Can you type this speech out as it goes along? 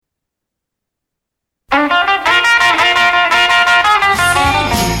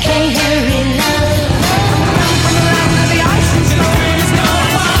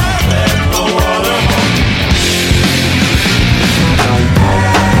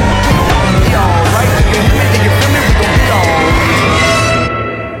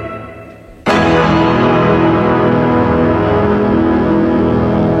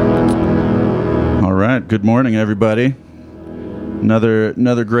Good morning, everybody.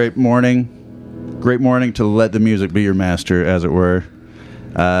 Another great morning. Great morning to let the music be your master, as it were.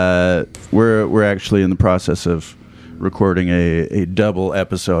 We're actually in the process of recording a double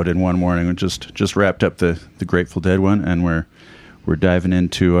episode in one morning. We just wrapped up the Grateful Dead one, and we're diving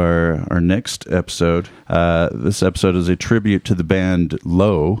into our next episode. This episode is a tribute to the band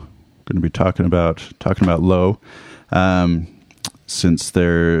Low. Going to be talking about Low, since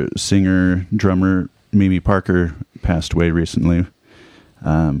their singer drummer Mimi Parker passed away recently.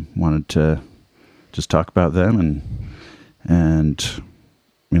 Wanted to just talk about them and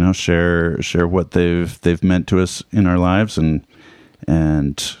you know share what they've meant to us in our lives and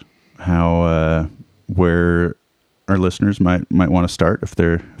how where our listeners might want to start if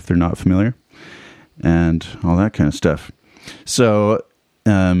they're not familiar, and all that kind of stuff. So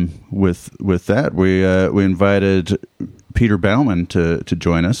with that, we invited Peter Baumann to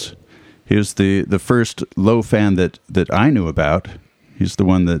join us. He was the first Low fan that I knew about. He's the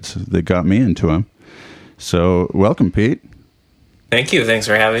one that got me into him. So welcome, Pete. Thank you. Thanks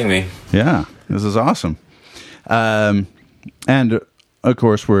for having me. Yeah, this is awesome. And of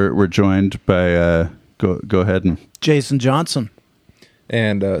course, we're joined by go ahead and Jason Johnson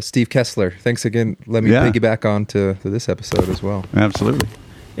and Steve Kessler. Thanks again. Let me piggyback on to this episode as well. Absolutely.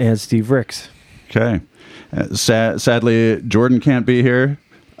 and Steve Ricks. Okay. Sadly, Jordan can't be here.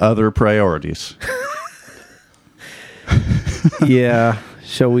 Other priorities. Yeah.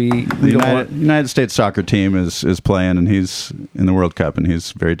 Shall we? The United States soccer team is playing, and he's in the World Cup, and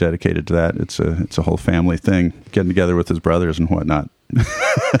he's very dedicated to that. It's a whole family thing, getting together with his brothers and whatnot.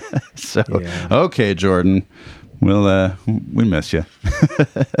 So, yeah. Okay, Jordan, we miss you.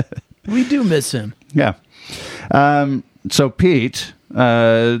 We do miss him. Yeah. So, Pete,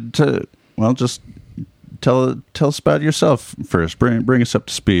 just tell us about yourself first. Bring us up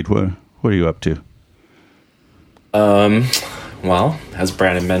to speed. What are you up to? Well, as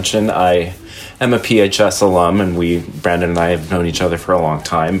Brandon mentioned, I am a PHS alum, and Brandon and I have known each other for a long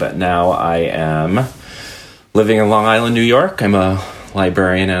time, but now I am living in Long Island, New York. I'm a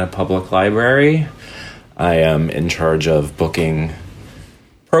librarian at a public library. I am in charge of booking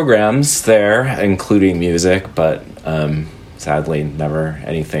programs there, including music, but sadly never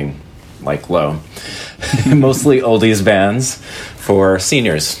anything like Low. Mostly oldies bands for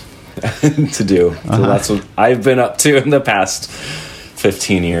seniors to do. So that's what I've been up to in the past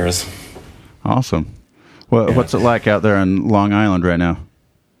 15 years. Awesome. What's it like out there on Long Island right now?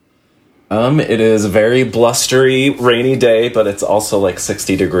 It is a very blustery, rainy day, but it's also like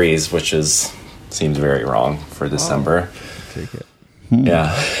 60 degrees, which seems very wrong for December. Take it.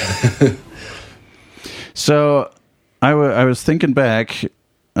 Yeah. So I was thinking back,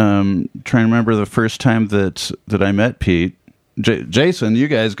 trying to remember the first time that I met Pete. Jason, you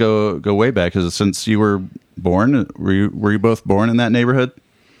guys go way back. Is it since you were born? Were you both born in that neighborhood?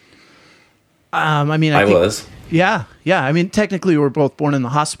 I was. Yeah. I mean, technically, we were both born in the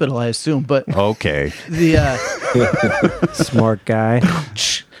hospital, I assume. But okay, smart guy.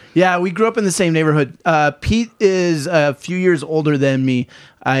 Yeah, we grew up in the same neighborhood. Pete is a few years older than me.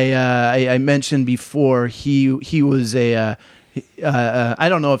 I mentioned before he was a. I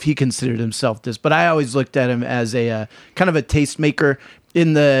don't know if he considered himself this, but I always looked at him as a kind of a tastemaker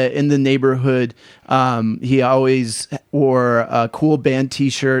in the neighborhood. He always wore cool band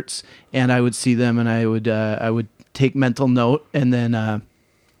T-shirts, and I would see them, and I would take mental note, and then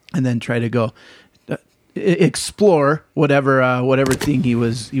try to go explore whatever thing he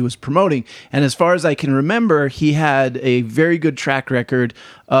was promoting. And as far as I can remember, he had a very good track record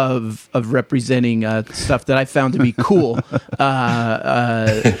of representing stuff that I found to be cool,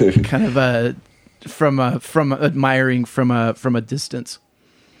 kind of from admiring from a distance.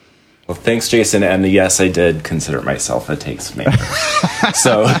 Well, thanks, Jason. And yes, I did consider myself a tastemaker.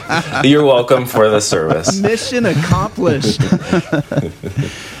 So you're welcome for the service. Mission accomplished.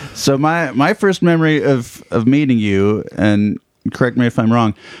 So my first memory of meeting you, and correct me if I'm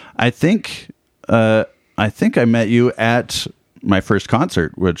wrong, I think I met you at my first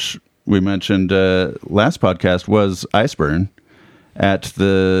concert, which we mentioned last podcast, was Iceburn at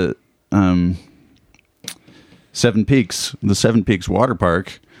the Seven Peaks water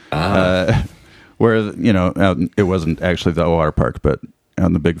park, where it wasn't actually the water park, but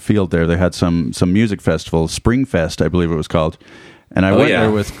on the big field there they had some music festival, Springfest, I believe it was called. And I went there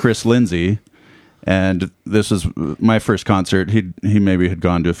with Chris Lindsay, and this was my first concert. He maybe had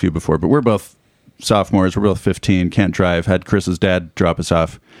gone to a few before, but we're both sophomores. We're both 15, can't drive. Had Chris's dad drop us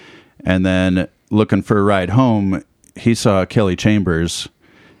off. And then looking for a ride home, he saw Kelly Chambers,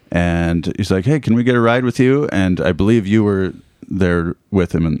 and he's like, hey, can we get a ride with you? And I believe you were there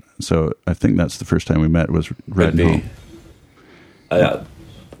with him, and so I think that's the first time we met was riding home.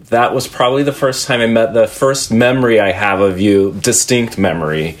 That was probably the first time I met. The first memory I have of you, distinct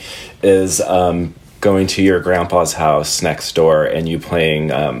memory, is going to your grandpa's house next door and you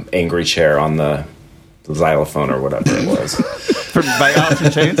playing Angry Chair on the xylophone or whatever it was. By Alice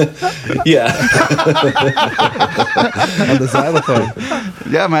in Chains? Yeah. On the xylophone.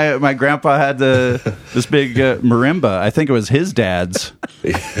 Yeah, my grandpa had this big marimba. I think it was his dad's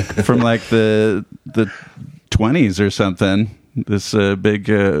from like the 20s or something. This big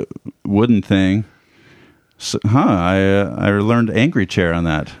wooden thing. So, I learned Angry Chair on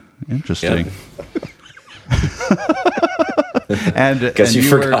that. Interesting. Yep. And guess you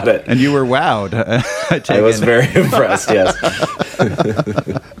forgot it. And you were wowed. I was very impressed. Yes.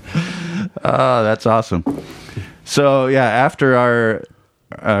 Oh, that's awesome. So yeah, after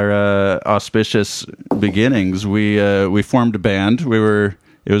our auspicious beginnings, we formed a band. It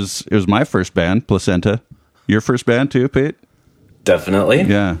was my first band, Placenta. Your first band too, Pete? Definitely.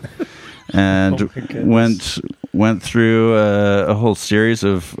 Yeah. And went through a whole series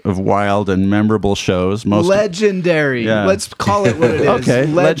of wild and memorable shows. Legendary. Yeah. Let's call it what it is. Okay,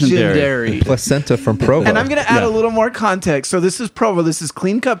 legendary. Placenta from Provo. And I'm going to add a little more context. So this is Provo. This is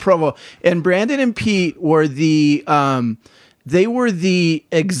Clean Cut Provo. And Brandon and Pete were the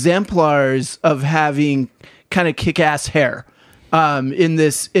exemplars of having kind of kick-ass hair in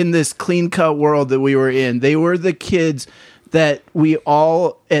this clean cut world that we were in. They were the kids that we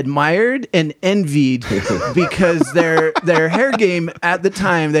all admired and envied because their hair game at the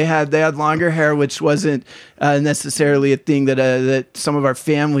time, they had longer hair, which wasn't necessarily a thing that some of our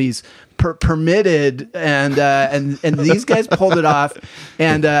families permitted, and these guys pulled it off,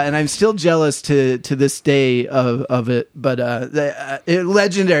 and I'm still jealous to this day of it. But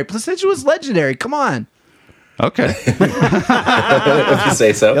legendary. Placenta was legendary. Come on. Okay. If you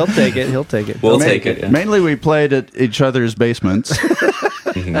say so. He'll take it. We'll take it. Yeah. Mainly we played at each other's basements.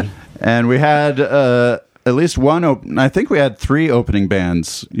 And we had at least one I think we had 3 opening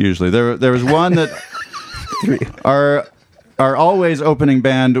bands usually. There was one that our always opening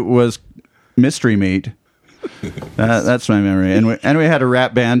band was Mystery Meat. That's my memory. And we had a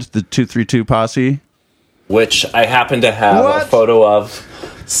rap band, the 232 Posse, which I happen to have a photo of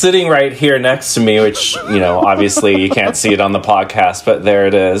sitting right here next to me, which, obviously you can't see it on the podcast, but there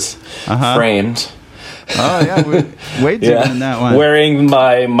it is, framed. Oh, yeah. Way too in that one. Wearing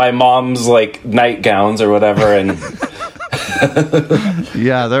my mom's, nightgowns or whatever. And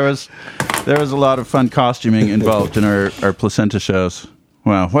yeah, there was a lot of fun costuming involved in our Placenta shows.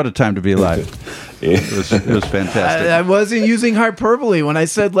 Wow, what a time to be alive. It was fantastic. I wasn't using hyperbole when I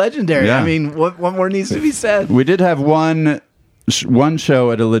said legendary. Yeah. I mean, what more needs to be said? We did have one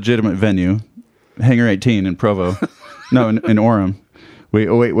show at a legitimate venue, Hangar 18 in Provo. No, in Orem. We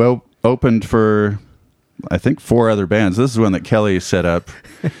opened for, I think, 4 other bands. This is one that Kelly set up.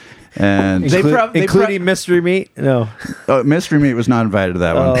 And including Mystery Meat? No. Mystery Meat was not invited to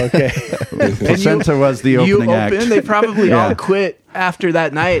that one. Oh, okay. Placenta was the opening act. They probably all quit after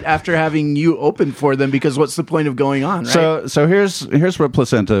that night, after having you open for them, because what's the point of going on, right? So here's what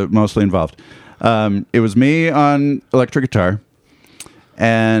Placenta mostly involved. It was me on electric guitar,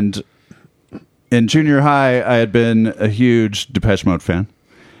 and in junior high, I had been a huge Depeche Mode fan.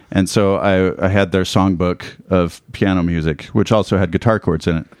 And so I had their songbook of piano music, which also had guitar chords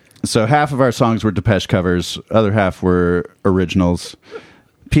in it. So half of our songs were Depeche covers, other half were originals.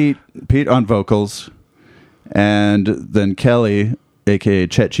 Pete on vocals, and then Kelly, a.k.a.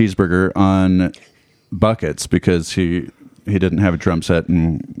 Chet Cheeseburger, on buckets, because he didn't have a drum set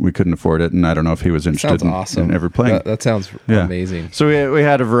and we couldn't afford it, and I don't know if he was interested in ever playing. That sounds amazing. So we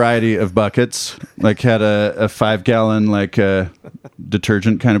had a variety of buckets, had a 5-gallon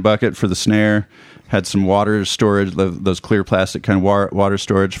detergent kind of bucket for the snare, had some water storage, those clear plastic kind of water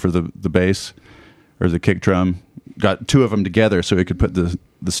storage for the bass or the kick drum. Got 2 of them together so we could put the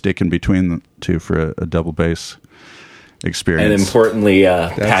stick in between the 2 for a double bass experience. And importantly,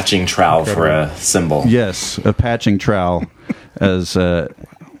 patching trowel for a cymbal. Yes, a patching trowel. As that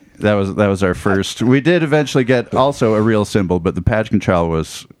was our first. We did eventually get also a real cymbal, but the patching trowel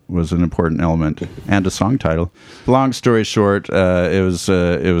was an important element and a song title. Long story short, it was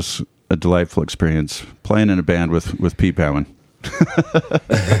a delightful experience playing in a band with Pete Bowen.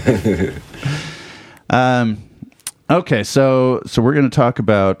 Okay, so we're going to talk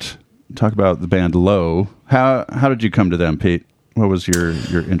about the band Low. How did you come to them, Pete? What was your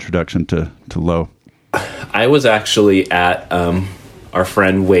introduction to Low? I was actually at our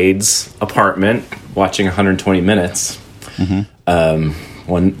friend Wade's apartment watching 120 Minutes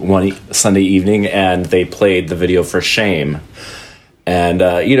one Sunday evening, and they played the video for Shame. And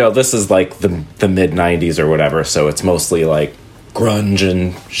this is like the mid '90s or whatever, so it's mostly like grunge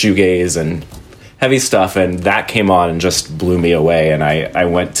and shoegaze and heavy stuff. And that came on and just blew me away. And I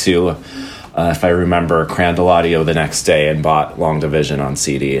went to, if I remember, Crandall Audio the next day and bought Long Division on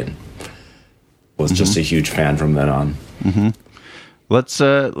CD and was just a huge fan from then on. Mm-hmm. Let's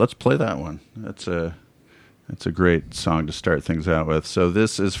play that one. That's a great song to start things out with. So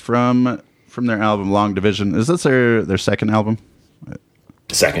this is from their album Long Division. Is this their second album?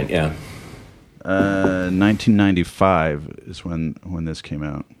 Second, yeah. 1995 is when this came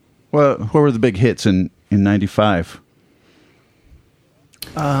out. Well, what were the big hits in '95?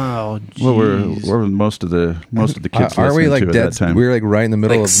 Oh, geez. What were most of the kids Are we listening like to at dead? that time? We were like right in the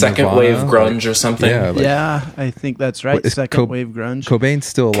middle Like of second Nirvana, wave grunge or something? Yeah, Yeah, I think that's right. Is Second wave grunge. Cobain's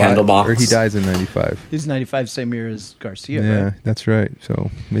still alive, Candlebox. or he dies in '95. He's 95, same year as Garcia. Yeah, right? that's right. So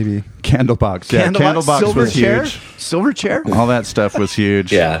maybe Candlebox. Yeah, Candlebox was huge. Silverchair. All that stuff was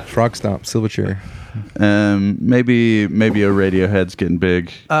huge. Yeah. Frog Stomp, Silverchair. Maybe a Radiohead's getting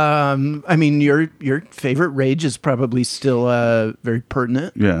big. I mean, your favorite Rage is probably still very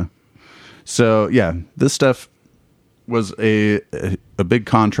pertinent. Yeah. So yeah, this stuff was a big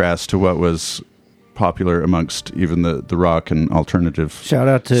contrast to what was popular amongst even the rock and alternative. Shout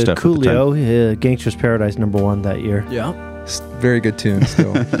out to stuff at the Coolio, Gangster's Paradise #1 that year. Yeah. Very good tune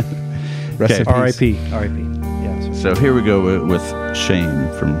still. Rest in peace. R.I.P. R.I.P. Yeah. So here we go with Shame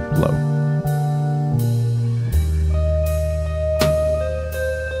from Low.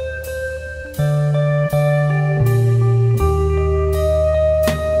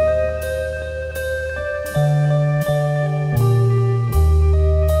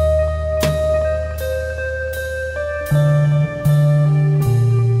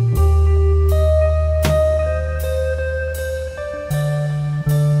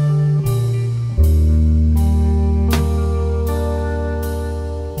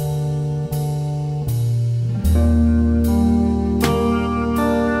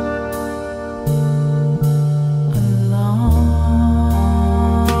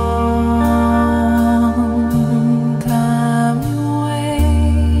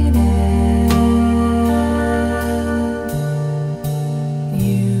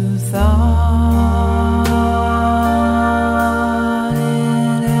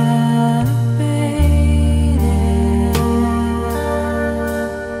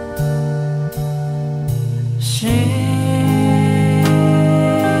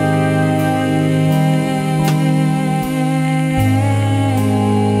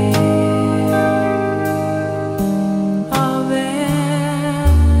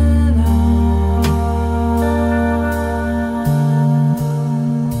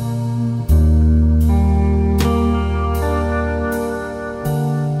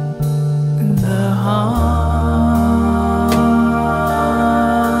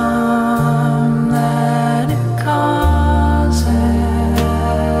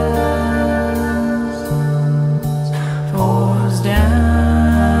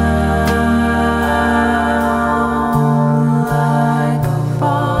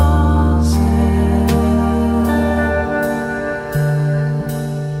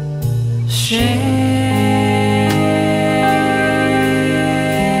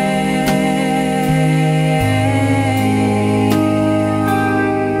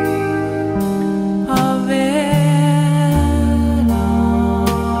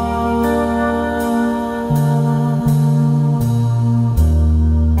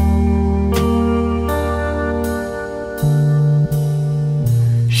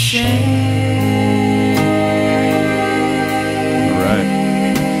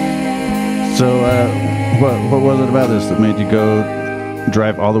 What was it about this that made you go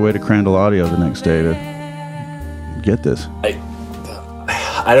drive all the way to Crandall Audio the next day to get this?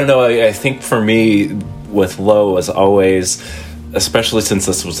 I don't know. I think for me, with Low, was always, especially since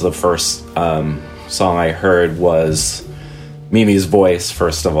this was the first song I heard, was Mimi's voice,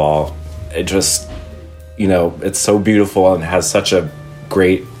 first of all. It just, it's so beautiful and has such a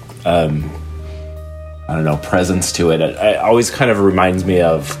great, presence to it. It always kind of reminds me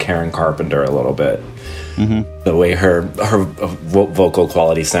of Karen Carpenter a little bit. Mm-hmm. The way her vocal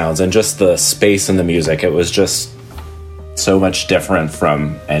quality sounds and just the space in the music. It was just so much different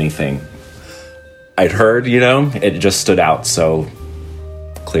from anything I'd heard, it just stood out so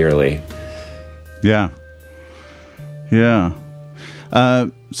clearly. Yeah.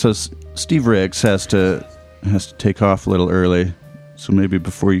 So Steve Ricks has to take off a little early. So maybe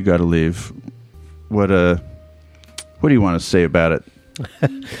before you got to leave, what do you want to say about it?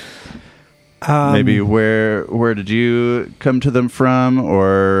 Maybe where did you come to them from,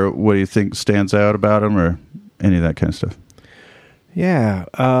 or what do you think stands out about them, or any of that kind of stuff? Yeah.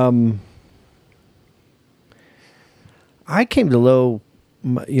 I came to Low,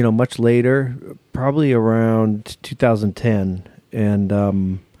 much later, probably around 2010,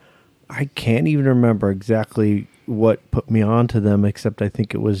 and I can't even remember exactly what put me onto them, except I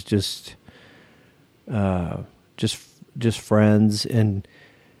think it was just friends and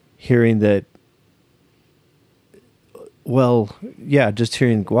hearing that. Well, yeah, just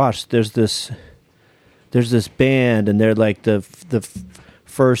hearing, gosh, there's this band, and they're like the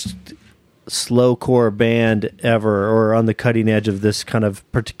first slowcore band ever, or on the cutting edge of this kind of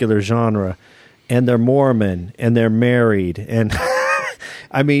particular genre, and they're Mormon and they're married, and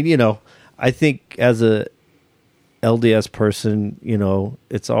I mean, I think as a LDS person,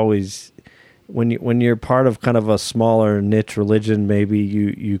 it's always when you're part of kind of a smaller niche religion, maybe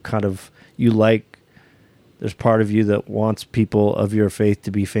you like. There's part of you that wants people of your faith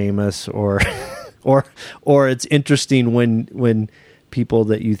to be famous, or it's interesting when people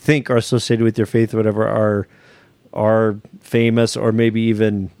that you think are associated with your faith or whatever are famous, or maybe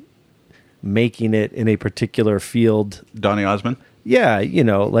even making it in a particular field. Donny Osmond? Yeah,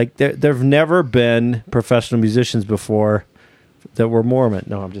 like there've never been professional musicians before that were Mormon.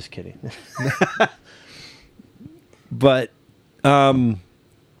 No, I'm just kidding. But I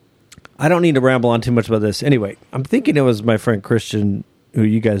don't need to ramble on too much about this. Anyway, I'm thinking it was my friend Christian, who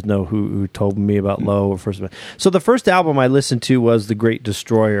you guys know, who told me about Low first. So the first album I listened to was The Great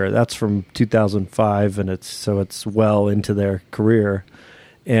Destroyer. That's from 2005, and it's well into their career,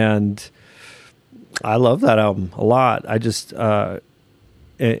 and I love that album a lot. I just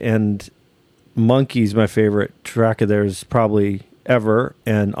and Monkey's my favorite track of theirs probably ever,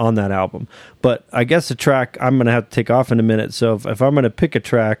 and on that album. But I guess the track I'm going to have to take off in a minute. So if I'm going to pick a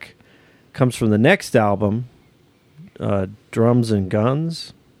track, comes from the next album, Drums and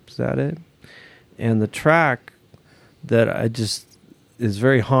Guns. Is that it? And the track that is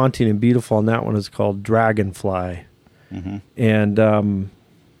very haunting and beautiful on that one is called Dragonfly. Mm-hmm. And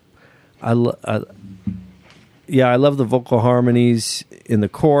I love the vocal harmonies in the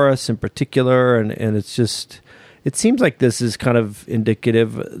chorus in particular, and it's just, it seems like this is kind of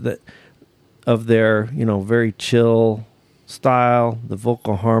indicative of their very chill style, the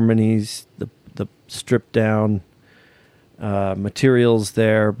vocal harmonies, the stripped down materials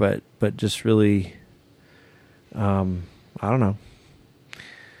there, but just really, I don't know.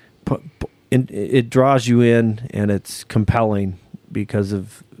 It draws you in, and it's compelling because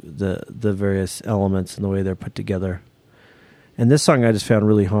of the various elements and the way they're put together. And this song I just found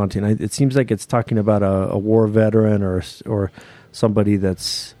really haunting. It seems like it's talking about a war veteran or somebody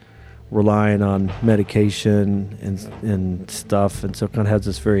that's relying on medication and stuff, and so it kind of has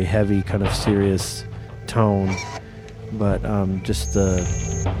this very heavy, kind of serious tone. But just the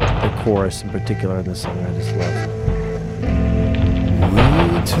chorus in particular in this song, I just love. We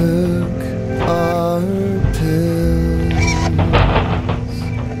took our pills.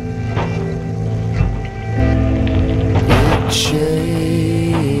 It changed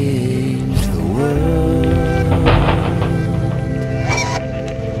the world.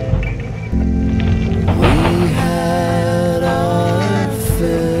 We had our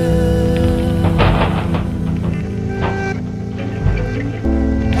fill.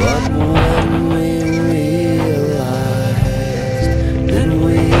 But when we realized that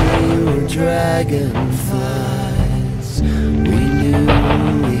we were dragonflies, we knew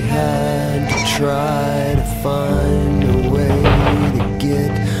we had to try to find a way to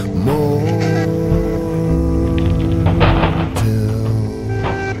get more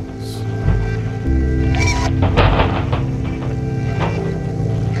pills.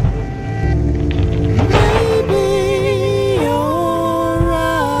 Maybe you're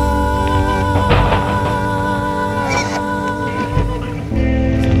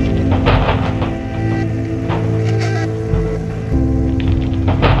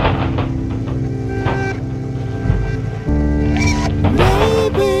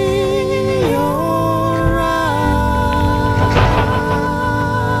Maybe you're right.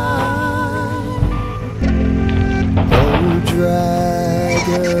 Oh, dragonfly.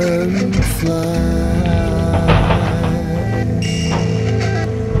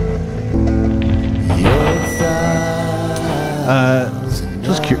 Your thighs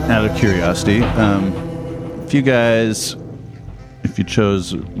Just out of curiosity, if you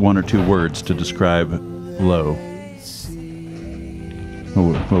chose one or two words to describe Low,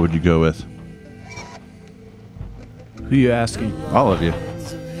 what would you go with? Who are you asking? All of you.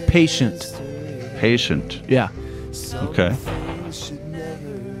 Patient. Patient. Yeah. Okay.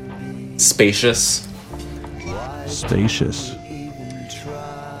 Spacious. Spacious.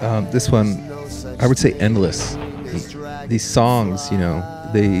 This one, I would say endless. these songs,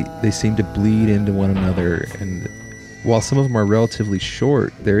 they seem to bleed into one another, and while some of them are relatively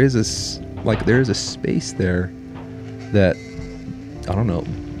short, there is a space there that, I don't know,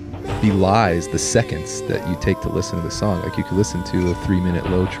 belies the seconds that you take to listen to the song. Like, you could listen to a 3-minute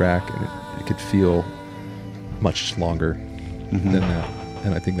Low track and it could feel much longer than that,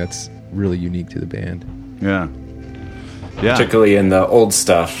 and I think that's really unique to the band. Yeah, particularly in the old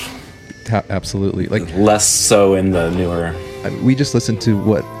stuff. Absolutely. Like, less so in the newer. We just listened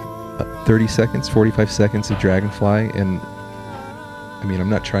to 30 seconds, 45 seconds of Dragonfly, and I mean, I'm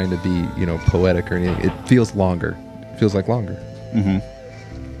not trying to be, poetic or anything. It feels longer. It feels like longer.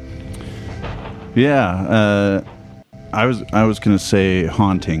 Yeah, I was gonna say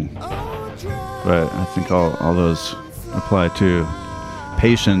haunting, but I think all those apply to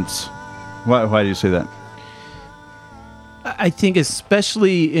Patience. Why do you say that? I think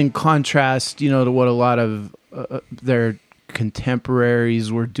especially in contrast, to what a lot of their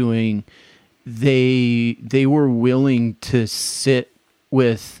contemporaries were doing, they were willing to sit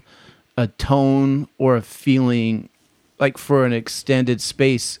with a tone or a feeling like for an extended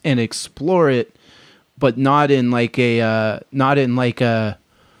space and explore it, but not in like a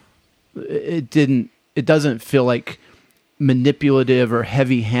it doesn't feel like manipulative or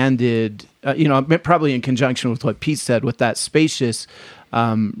heavy-handed, probably in conjunction with what Pete said with that spacious,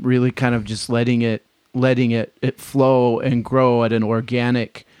 really kind of just letting it flow and grow at an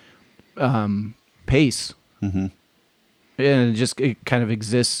organic pace. And it kind of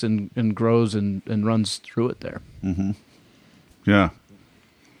exists and grows and runs through it there. Yeah.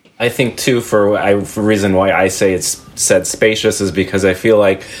 I think too, for the reason why I say it's said spacious is because I feel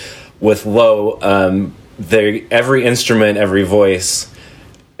like with Low, every instrument, every voice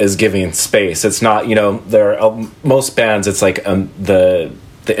is giving space. It's not, there are most bands, it's like the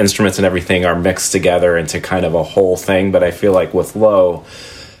instruments and everything are mixed together into kind of a whole thing. But I feel like with Low,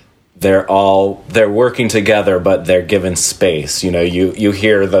 they're working together, but they're given space. You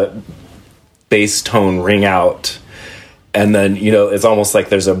hear the bass tone ring out, and then it's almost like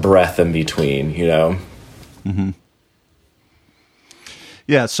there's a breath in between.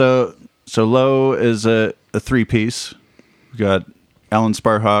 Yeah. So Low is a 3-piece. We got Alan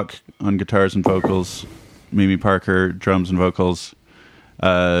Sparhawk on guitars and vocals, Mimi Parker drums and vocals.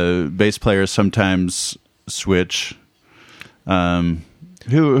 Bass players sometimes switch.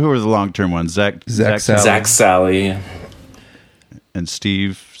 Who are the long-term ones? Zach Sally, and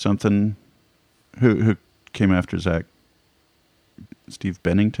Steve something. Who came after Zach? Steve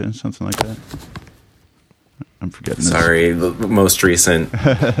Bennington, something like that. I'm forgetting. Sorry, the most recent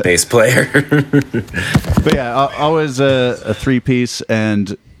bass player. But yeah, always a 3-piece,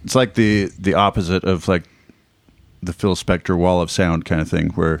 and it's like the opposite of like the Phil Spector wall of sound kind of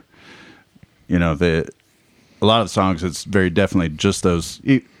thing, where a lot of songs it's very definitely just those.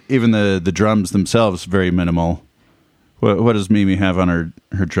 Even the drums themselves very minimal. What does Mimi have on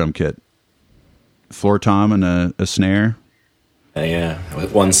her drum kit? Floor tom and a snare. Yeah,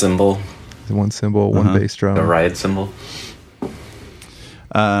 with one cymbal. One bass drum. A ride cymbal.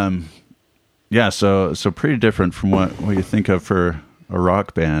 Yeah, so pretty different from what you think of for a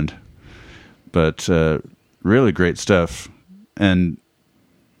rock band, but really great stuff. And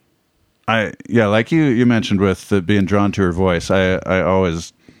like you mentioned with being drawn to her voice, I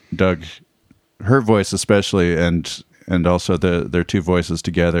always dug her voice especially, and also their two voices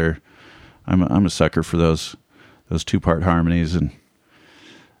together. I'm a sucker for those 2-part harmonies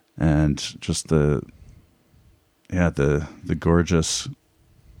and just the gorgeous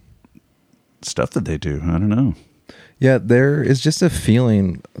stuff that they do. I don't know. Yeah, there is just a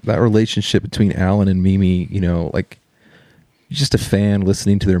feeling, that relationship between Alan and Mimi, like just a fan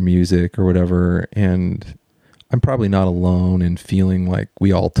listening to their music or whatever, and I'm probably not alone in feeling like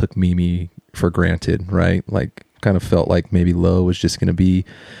we all took Mimi for granted, right? Like, kind of felt like maybe Low was just going to be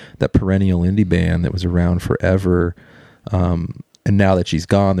that perennial indie band that was around forever. And now that she's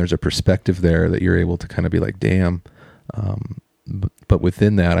gone, there's a perspective there that you're able to kind of be like, damn. But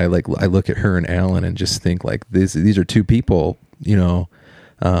within that, I look at her and Alan and just think like these are two people, that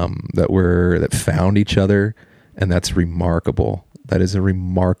found each other, and that's remarkable. That is a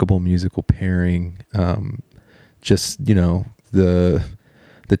remarkable musical pairing. Just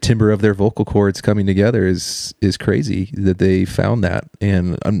the timbre of their vocal cords coming together is crazy that they found that,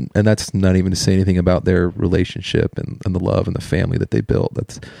 and that's not even to say anything about their relationship and the love and the family that they built.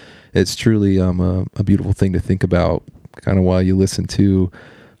 It's truly a beautiful thing to think about, kind of while you listen to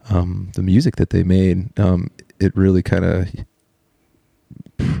the music that they made. It really kind of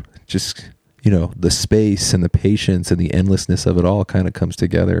just the space and the patience and the endlessness of it all kind of comes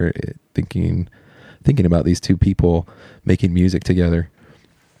together. Thinking thinking about these two people making music together.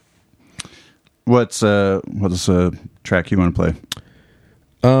 What's a track you want to play?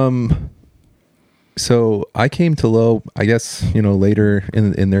 So I came to Low, I guess, later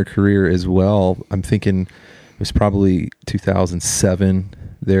in their career as well. I'm thinking it was probably 2007.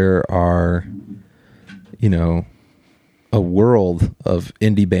 There are, a world of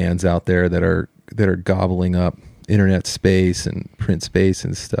indie bands out there that are gobbling up internet space and print space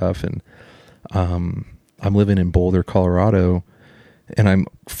and stuff. And I'm living in Boulder, Colorado, and I'm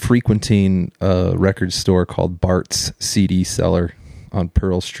frequenting a record store called Bart's CD Cellar on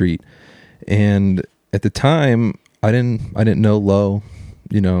Pearl Street. And at the time, I didn't know Low,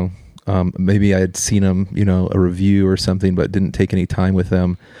 maybe I had seen them, a review or something, but didn't take any time with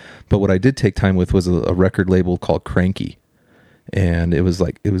them. But what I did take time with was a record label called Cranky. And it was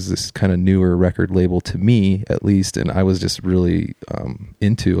this kind of newer record label to me, at least. And I was just really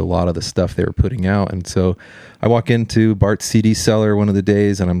into a lot of the stuff they were putting out. And so I walk into Bart's CD Cellar one of the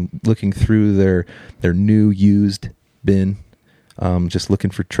days, and I'm looking through their new used bin, just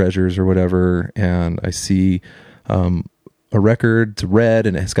looking for treasures or whatever. And I see a record, it's red,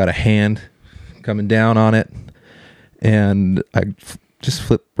 and it's got a hand coming down on it. And I just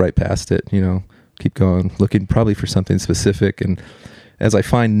flip right past it, keep going, looking probably for something specific. And as I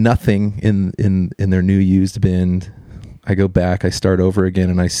find nothing in their new used bin, I go back, I start over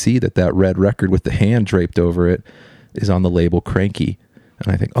again, and I see that red record with the hand draped over it is on the label Cranky.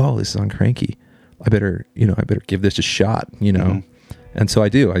 And I think, oh, this is on Cranky. I better give this a shot, Mm-hmm. And so I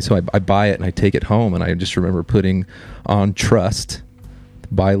do. I buy it and I take it home, and I just remember putting on Trust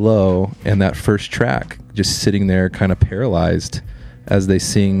by Low and that first track, just sitting there kind of paralyzed as they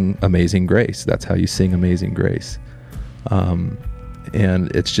sing Amazing Grace. That's how you sing Amazing Grace. And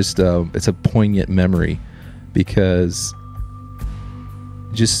it's just it's a poignant memory, because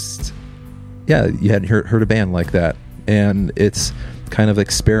you hadn't heard a band like that, and it's kind of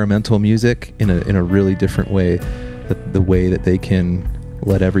experimental music in a really different way. The way that they can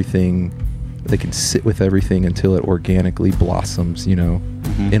they can sit with everything until it organically blossoms,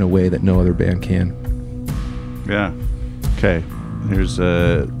 Mm-hmm. in a way that no other band can. Yeah. Okay. Here's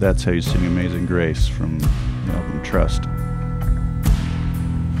That's How You Sing Amazing Grace from the album Trust.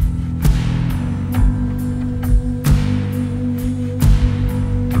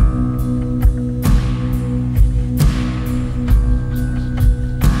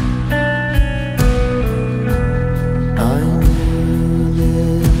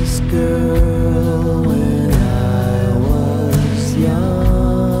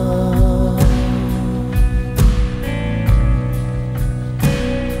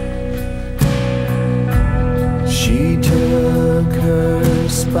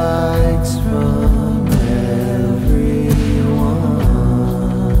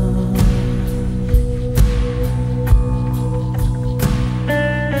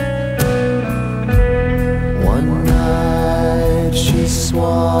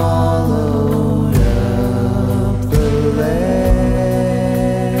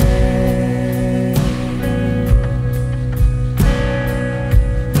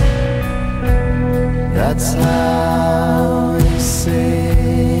 That's how we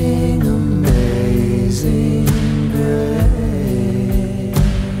sing Amazing Grace.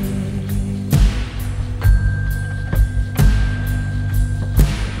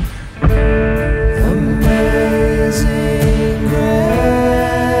 Amazing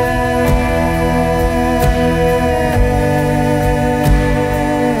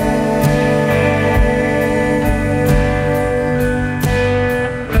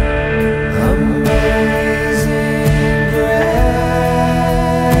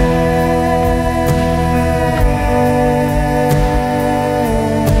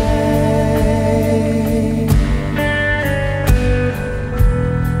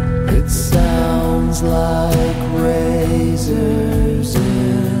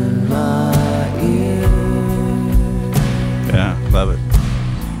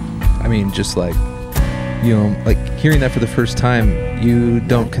Just like hearing that for the first time, you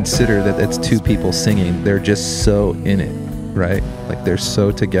don't consider that it's two people singing. They're just so in it, right? Like they're so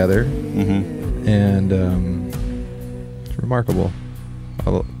together. Mm-hmm. And it's remarkable.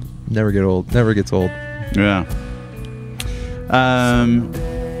 I'll never get old. Never gets old. Yeah.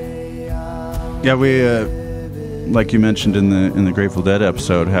 Yeah, we like you mentioned in the Grateful Dead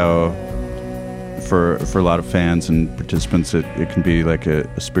episode, how for a lot of fans and participants, it can be like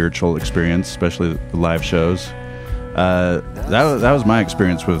a spiritual experience, especially the live shows. That was my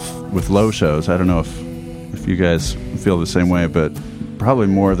experience with Low shows. I don't know if you guys feel the same way, but probably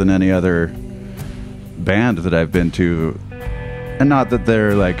more than any other band that I've been to. And not that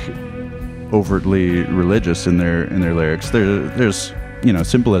they're like overtly religious in their lyrics. There's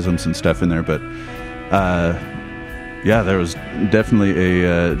symbolisms and stuff in there, but there was definitely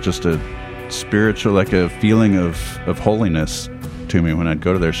a just a spiritual, like a feeling of holiness to me when I'd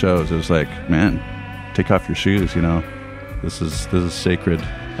go to their shows. It was like, man, take off your shoes, this is sacred.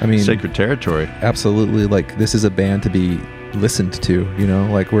 I mean, sacred territory. Absolutely. Like, this is a band to be listened to,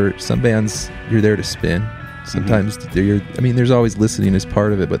 like where some bands you're there to spin. Sometimes there's always listening as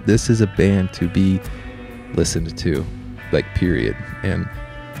part of it, but this is a band to be listened to, like, period. And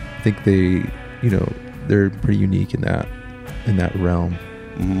I think they're pretty unique in that realm.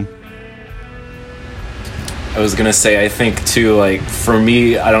 Mm-hmm. I was gonna say, I think too, like, for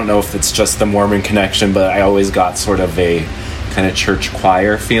me, I don't know if it's just the Mormon connection, but I always got sort of a kind of church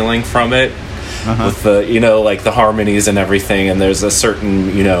choir feeling from it, with the like the harmonies and everything. And there's a certain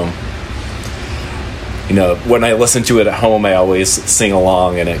when I listen to it at home, I always sing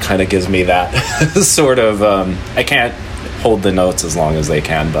along, and it kind of gives me that sort of I can't hold the notes as long as they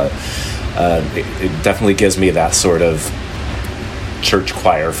can, but it definitely gives me that sort of church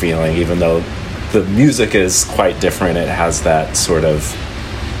choir feeling. Even though the music is quite different, it has that sort of,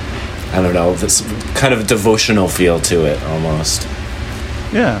 I don't know, this kind of devotional feel to it almost.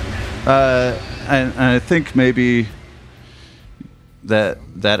 Yeah. And I think maybe that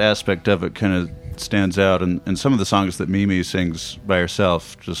aspect of it kind of stands out, and some of the songs that Mimi sings by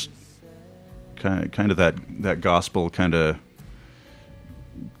herself, just kind of that gospel kind of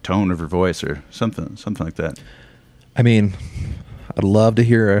tone of her voice, or something like that. I mean, I'd love to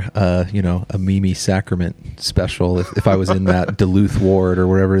hear a Mimi Sacrament special if I was in that Duluth ward or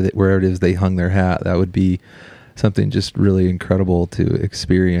wherever it is they hung their hat. That would be something just really incredible to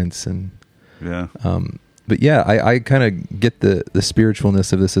experience. And yeah. But yeah, I kind of get the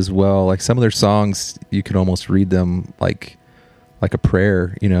spiritualness of this as well. Like, some of their songs, you can almost read them like a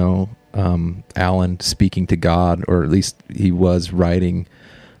prayer, Alan speaking to God, or at least he was writing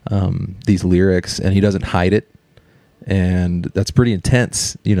these lyrics, and he doesn't hide it. And that's pretty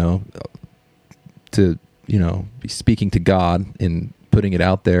intense, to, be speaking to God and putting it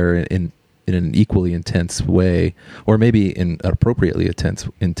out there in an equally intense way, or maybe in an appropriately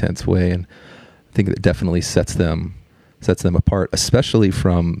intense way. And I think that definitely sets them apart, especially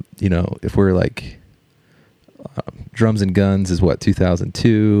from, if we're like, Drums and Guns is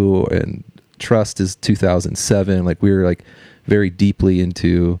 2002, and Trust is 2007. Like, we were like very deeply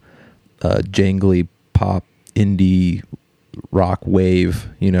into jangly pop, indie rock wave,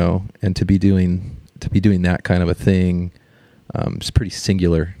 and to be doing that kind of a thing, is pretty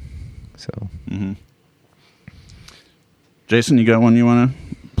singular. So, Jason, you got one you want to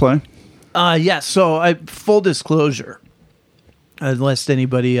play? Yeah. So, full disclosure, unless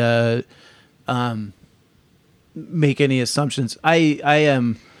anybody make any assumptions, I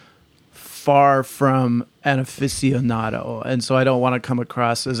am far from an aficionado, and so I don't want to come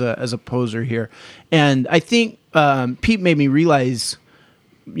across as a poser here. And I think Pete made me realize,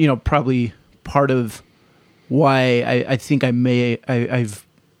 probably part of why I think I've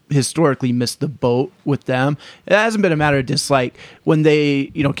historically missed the boat with them. It hasn't been a matter of dislike. When they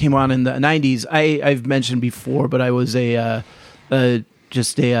came on in the 90s, I've mentioned before, but I was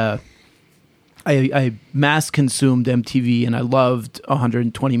I mass consumed MTV, and I loved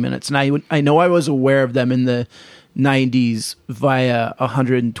 120 Minutes. And I know I was aware of them in the 90s via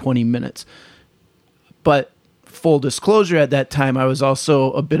 120 Minutes. But full disclosure, at that time, I was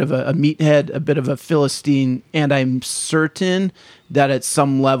also a bit of a meathead, a bit of a Philistine, and I'm certain that at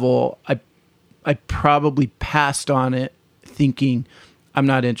some level I probably passed on it, thinking I'm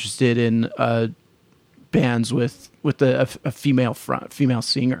not interested in bands with a female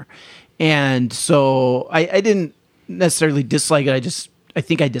singer. And so I didn't necessarily dislike it. I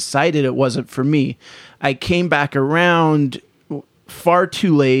think I decided it wasn't for me. I came back around far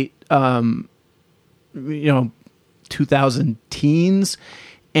too late, 2000 teens,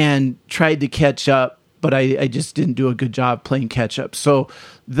 and tried to catch up, but I just didn't do a good job playing catch up. So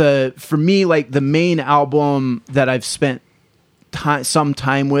for me, like, the main album that I've spent some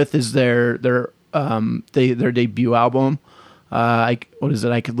time with is their debut album. What is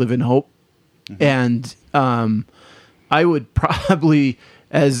it? I Could Live in Hope. And I would probably,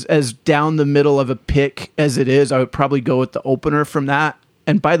 as down the middle of a pick as it is, I would probably go with the opener from that.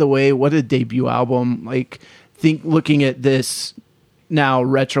 And by the way, what a debut album! Like, looking at this now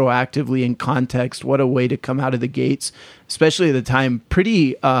retroactively in context, what a way to come out of the gates, especially at the time.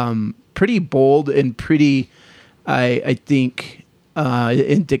 Pretty bold and pretty, I think,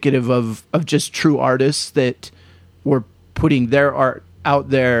 indicative of just true artists that were putting their art out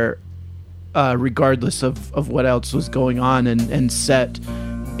there, regardless of what else was going on, and set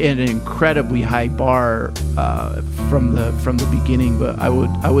an incredibly high bar from the beginning. But I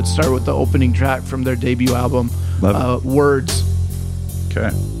would start with the opening track from their debut album, Love it. Words.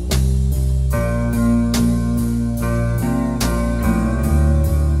 Okay.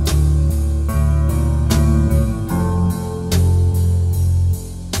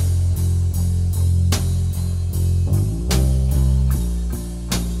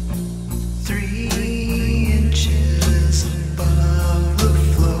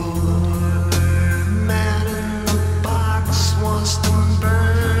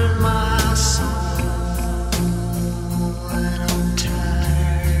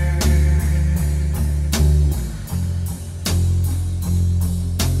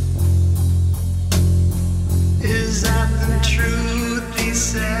 Is that the truth he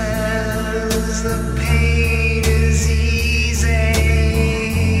says? The pain is easy.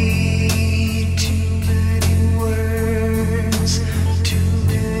 Too many words, too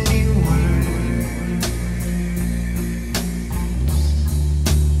many words.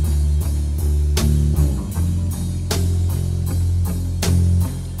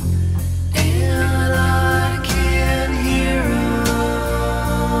 And I can hear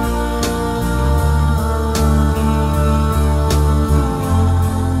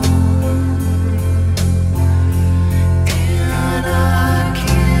and I can hear and I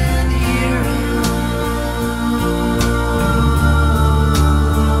can hear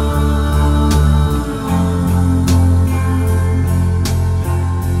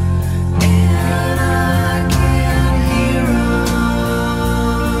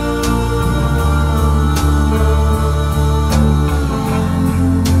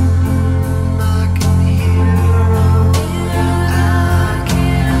I can hear I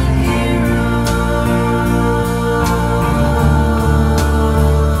can hear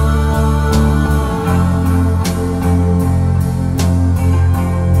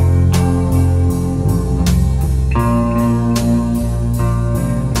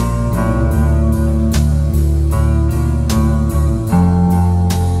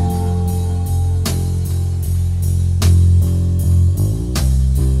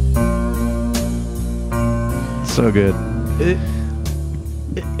So good.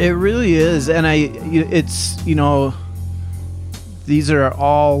 It really is, and it's these are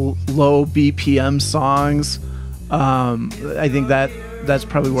all low BPM songs. I think that's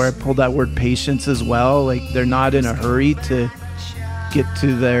probably where I pulled that word patience as well. Like they're not in a hurry to get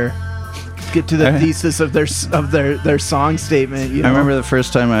to the thesis of their song statement. You know? I remember the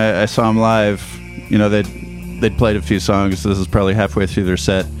first time I saw them live. They'd played a few songs. This is probably halfway through their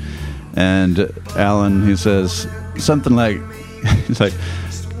set, and Alan, he says something like, he's like,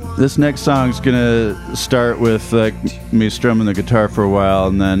 this next song's gonna start with like me strumming the guitar for a while,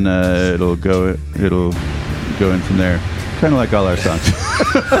 and then it'll go in from there. Kind of like all our songs.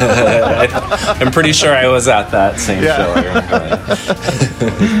 I'm pretty sure I was at that same show.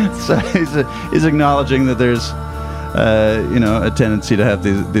 So he's acknowledging that there's a tendency to have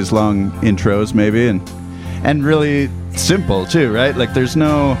these long intros maybe, and really simple too, right? Like there's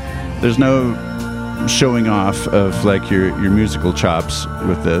no showing off of like your musical chops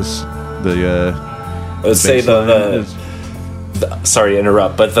with this. I would say bass line sorry to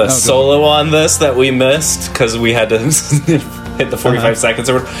interrupt, but the solo on this that we missed because we had to hit the 45 seconds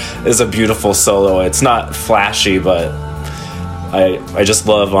is a beautiful solo. It's not flashy, but I just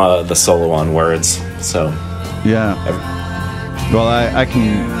love the solo on Words. So yeah. Well, I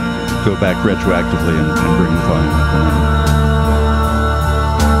can go back retroactively and bring the volume up on that.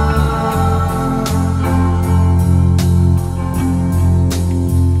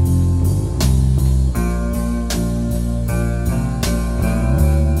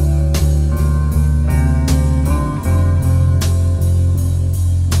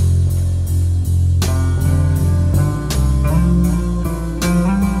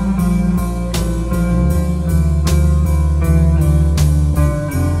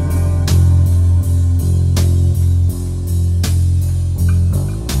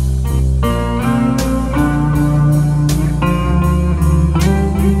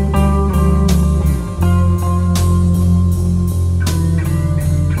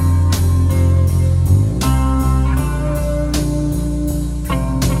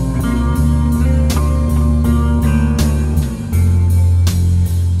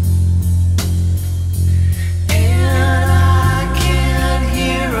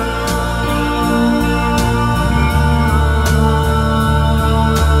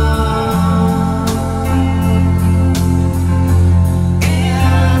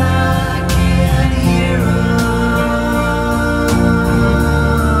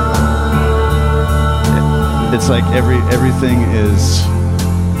 It's like everything is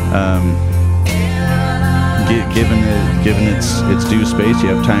Given its due space, you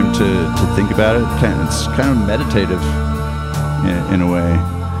have time to think about it. It's kind of meditative in a way.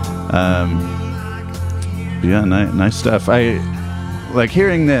 Yeah, nice stuff. I like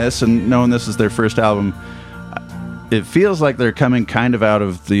hearing this and knowing this is their first album. It feels like they're coming kind of out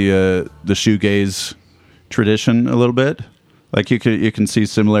of the shoegaze tradition a little bit. Like you can see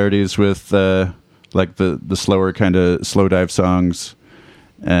similarities with like the slower kind of slow dive songs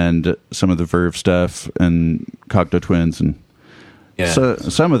and some of the Verve stuff and Cocteau Twins, and so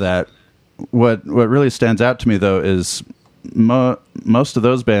some of that. What really stands out to me though is most of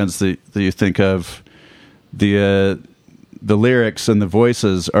those bands that you think of, the lyrics and the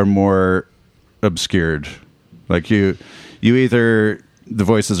voices are more obscured. Like you either the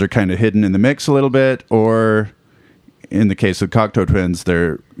voices are kind of hidden in the mix a little bit, or in the case of Cocteau Twins,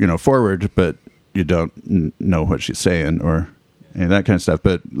 they're forward, but you don't know what she's saying or that kind of stuff.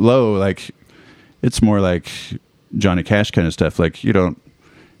 But Low, like, it's more like Johnny Cash kind of stuff. Like, you don't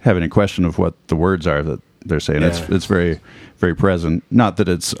have any question of what the words are that they're saying. Yeah. It's very, very present. Not that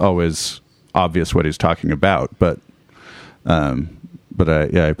it's always obvious what he's talking about, but I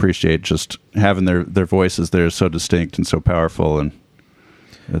appreciate just having their voices there so distinct and so powerful, and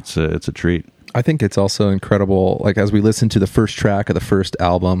it's a treat. I think it's also incredible. Like, as we listen to the first track of the first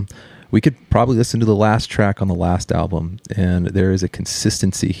album, we could probably listen to the last track on the last album, and there is a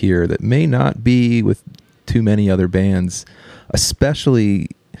consistency here that may not be with too many other bands, especially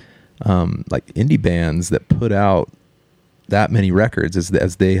like indie bands that put out that many records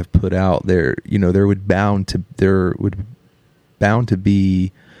as they have put out. There would bound to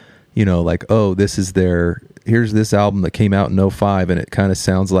be, like, oh, here's this album that came out in 2005, and it kind of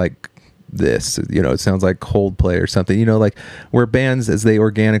sounds like this, it sounds like Coldplay or something, like where bands, as they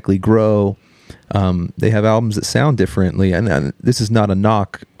organically grow, they have albums that sound differently. And this is not a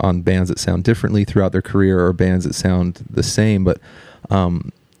knock on bands that sound differently throughout their career or bands that sound the same, but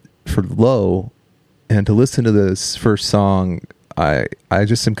for Low, and to listen to this first song, I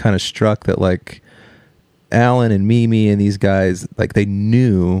just am kind of struck that, like, Alan and Mimi and these guys, like, they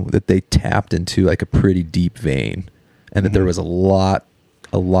knew that they tapped into like a pretty deep vein, and that there was a lot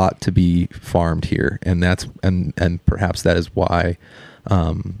to be farmed here, and that's and perhaps that is why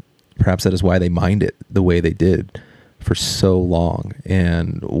they mined it the way they did for so long,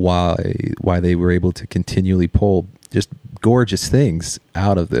 and why they were able to continually pull just gorgeous things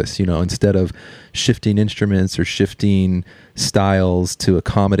out of this, instead of shifting instruments or shifting styles to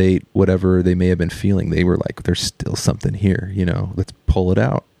accommodate whatever they may have been feeling. They were like, there's still something here, let's pull it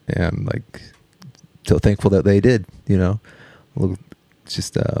out. And, like, so thankful that they did, it's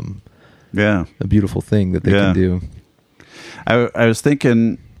just a beautiful thing that they can do. I was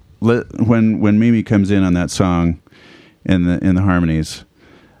thinking when Mimi comes in on that song in the harmonies,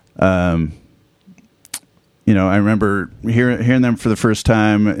 I remember hearing them for the first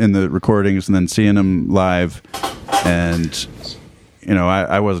time in the recordings and then seeing them live, and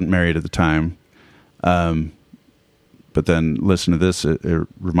I wasn't married at the time, but then listening to this, it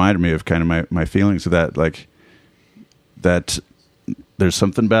reminded me of kind of my feelings of that, like that. There's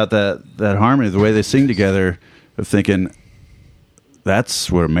something about that harmony, the way they sing together, of thinking,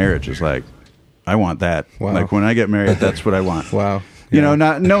 that's what a marriage is like. I want that. Wow. Like, when I get married, that's what I want. Wow.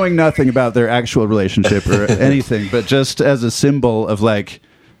 Not knowing nothing about their actual relationship or anything, but just as a symbol of, like,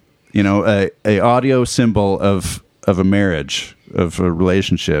 a audio symbol of a marriage, of a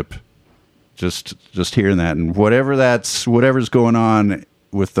relationship. Just hearing that, and whatever's going on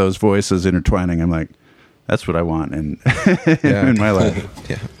with those voices intertwining, I'm like, that's what I want in my life.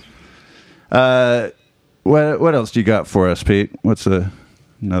 Yeah. What else do you got for us, Pete? What's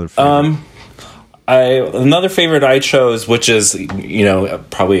another favorite? Another favorite I chose, which is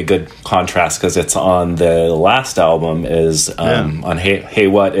probably a good contrast because it's on the last album, is on Hey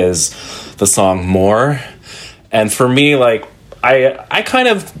What, is the song More. And for me, like, I kind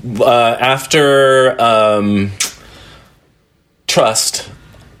of after Trust,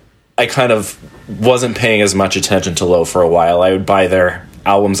 I kind of wasn't paying as much attention to Low for a while. I would buy their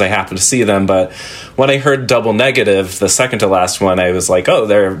albums, I happened to see them, but when I heard Double Negative, the second to last one, I was like, oh,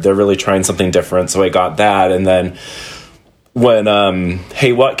 they're really trying something different, so I got that. And then when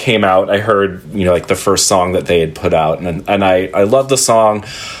Hey What came out, I heard like the first song that they had put out, and I love the song.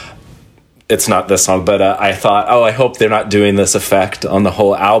 It's not this song, but I thought, oh, I hope they're not doing this effect on the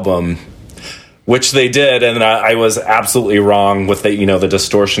whole album, which they did, and I was absolutely wrong with the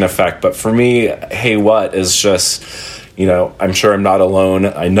distortion effect. But for me, Hey What is just, I'm sure I'm not alone.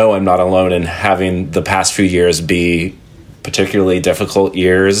 I know I'm not alone in having the past few years be particularly difficult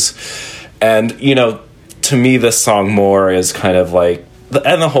years. And, to me, this song More is kind of like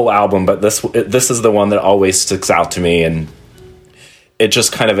and the whole album, but this is the one that always sticks out to me, and it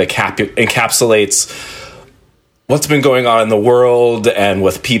just kind of encapsulates what's been going on in the world and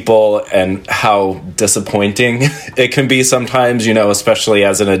with people, and how disappointing it can be sometimes, especially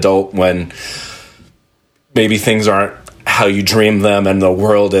as an adult, when maybe things aren't how you dream them and the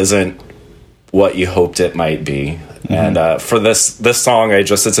world isn't what you hoped it might be. Mm-hmm. And for this song,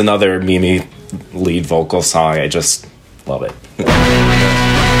 it's another Mimi lead vocal song. I just love it.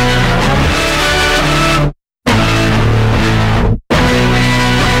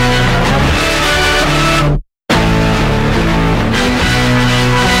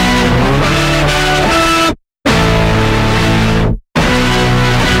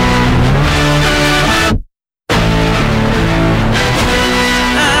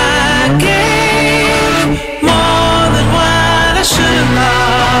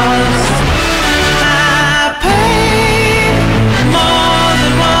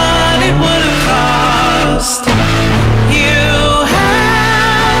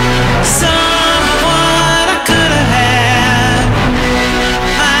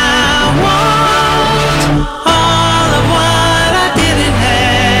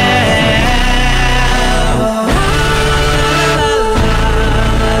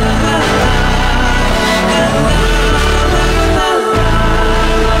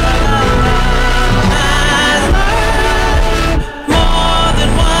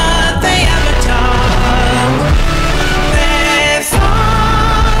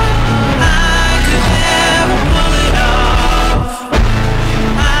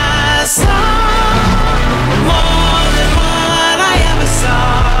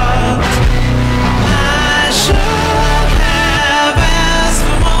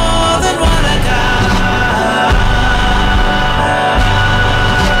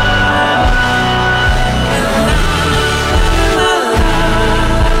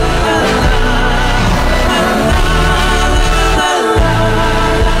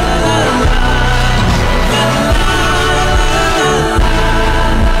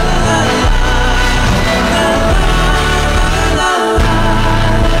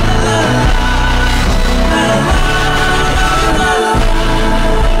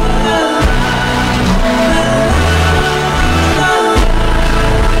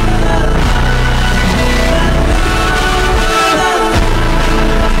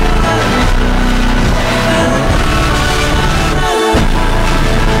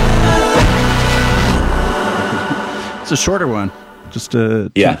 A shorter one, just over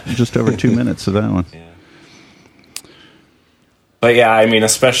 2 minutes of that one. Yeah. But yeah, I mean,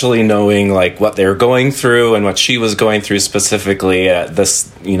 especially knowing like what they're going through and what she was going through specifically at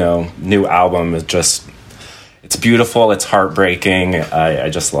this, new album is just, it's beautiful. It's heartbreaking. I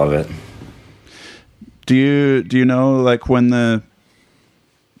just love it. Do you know like when the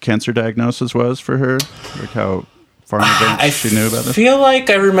cancer diagnosis was for her? Like how far in advance she knew about this? I feel like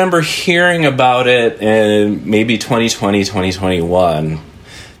I remember hearing about it in maybe 2020, 2021,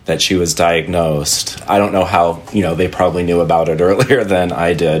 that she was diagnosed. I don't know how, they probably knew about it earlier than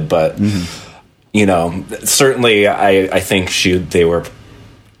I did, but, certainly I think they were,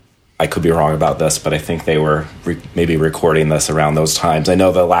 I could be wrong about this, but I think they were maybe recording this around those times. I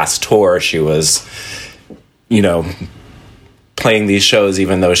know the last tour she was, playing these shows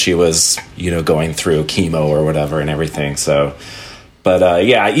even though she was going through chemo or whatever and everything. So but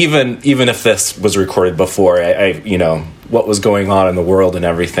yeah, even if this was recorded before, I what was going on in the world and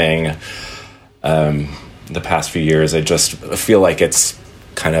everything the past few years, I just feel like it's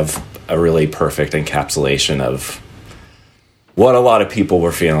kind of a really perfect encapsulation of what a lot of people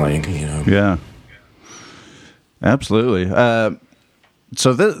were feeling. Yeah, absolutely.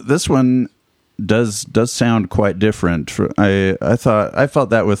 So this one does sound quite different. I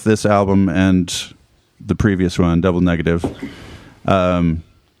felt that with this album and the previous one, Double Negative,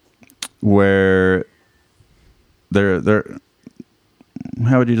 where they're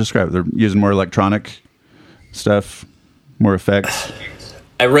how would you describe it? They're using more electronic stuff, more effects.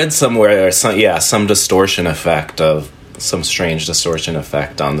 I read somewhere some distortion effect, of some strange distortion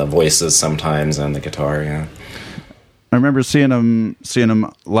effect on the voices sometimes and the guitar. Yeah. I remember seeing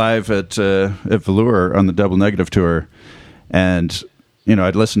them live at Velour on the Double Negative tour, and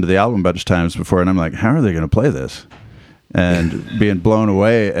I'd listened to the album a bunch of times before, and I'm like, how are they going to play this? And being blown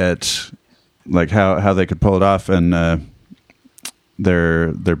away at like how they could pull it off. And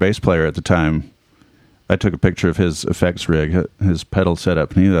their bass player at the time, I took a picture of his effects rig, his pedal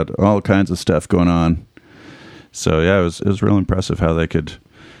setup, and he had all kinds of stuff going on. So yeah, it was real impressive how they could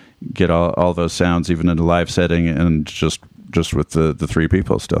get all those sounds even in a live setting, and just with the three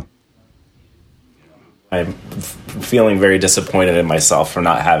people still. I'm feeling very disappointed in myself for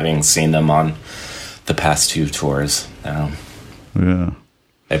not having seen them on the past 2 tours. Yeah.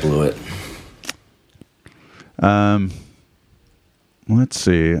 I blew it. Let's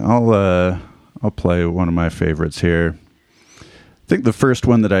see. I'll play one of my favorites here. I think the first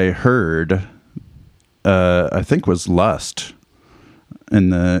one that I heard, I think was Lust in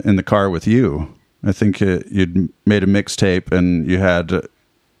the car with you. I think you'd made a mixtape and you had,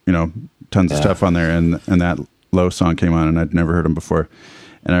 tons of stuff on there, and that Low song came on, and I'd never heard him before.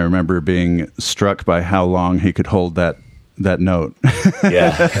 And I remember being struck by how long he could hold that note.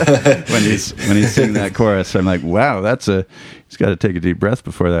 Yeah. when he's singing that chorus, I'm like, wow, he's got to take a deep breath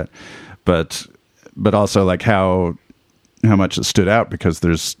before that. But also like how much it stood out because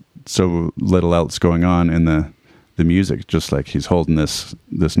there's so little else going on in the music, just like he's holding this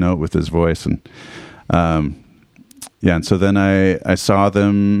note with his voice. And and so then I saw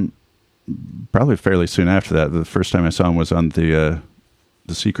them probably fairly soon after that. The first time I saw them was on the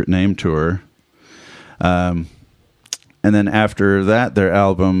Secret Name tour. And then after that, their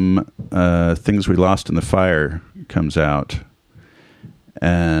album, Things We Lost in the Fire, comes out.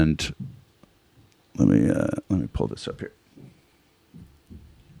 And let me pull this up here.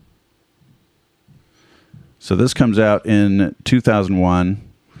 So this comes out in 2001.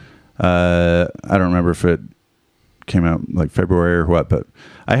 I don't remember if it came out like February or what, but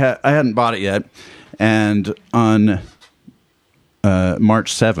I hadn't bought it yet. And on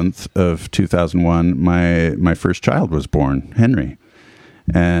March 7th of 2001, my first child was born, Henry.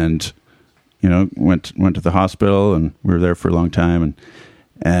 And went to the hospital, and we were there for a long time,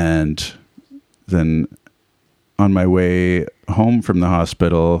 and then on my way home from the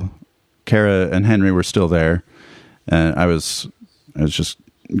hospital, Kara and Henry were still there, and I was just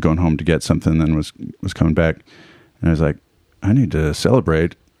going home to get something, and was coming back, and I was like, I need to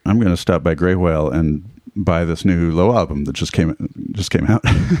celebrate. I'm going to stop by Grey Whale and buy this new Low album that just came out.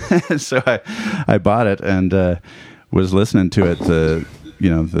 So I bought it and was listening to it the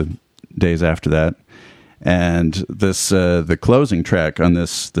days after that, and this the closing track on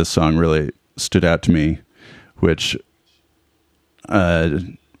this song really stood out to me, which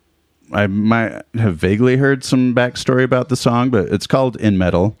I might have vaguely heard some backstory about the song, but it's called In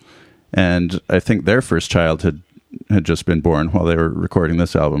Metal, and I think their first child had just been born while they were recording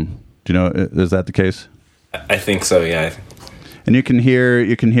this album. Do you know, is that the case? I think so, yeah. And you can hear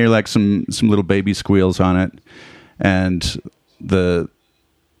like some little baby squeals on it, and the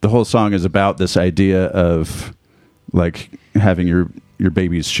whole song is about this idea of like having your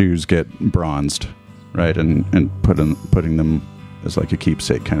baby's shoes get bronzed, right, and putting them as like a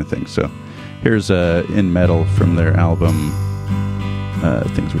keepsake kind of thing. So here's In Metal from their album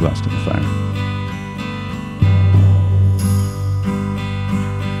Things We Lost in the Fire.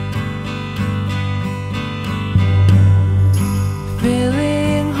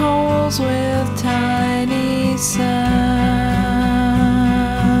 Filling holes with tiny sounds,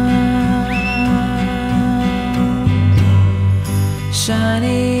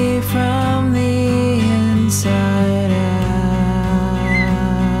 shiny from the inside out.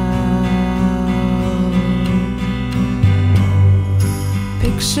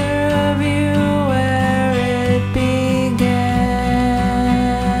 Picture of you where it began,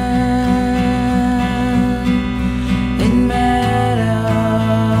 in metal,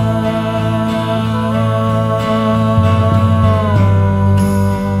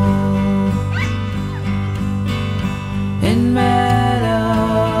 in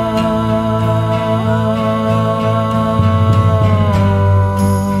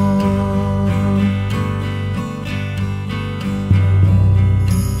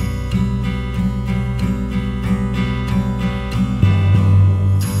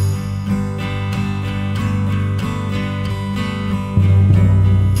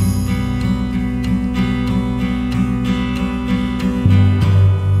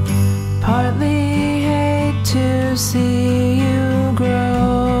partly hate to see you grow,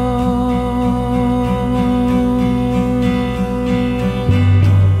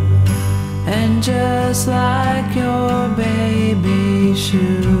 and just like your baby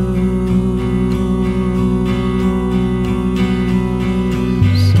shoes,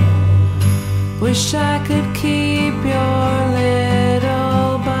 wish I could keep your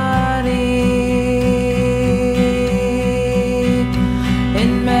little body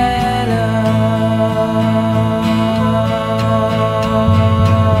in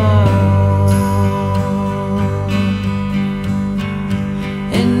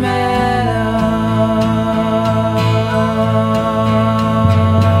in metal.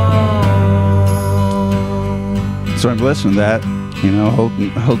 So I'm listening to that,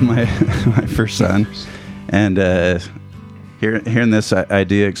 holding my my first son, And hearing this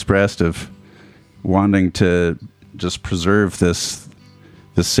idea expressed of wanting to just preserve this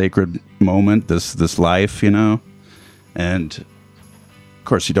sacred moment, this life, and of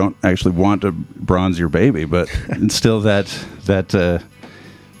course you don't actually want to bronze your baby, but it's still that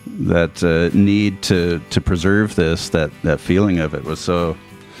need to preserve this, that feeling of it was so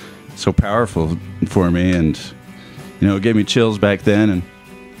powerful for me, and it gave me chills back then. And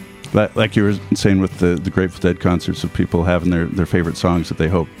like you were saying with the Grateful Dead concerts, of people having their favorite songs that they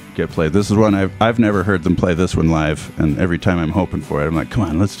hope get played. This is one I've never heard them play this one live, and every time I'm hoping for it, I'm like, come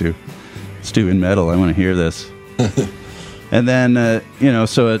on, let's do In Metal. I want to hear this. And then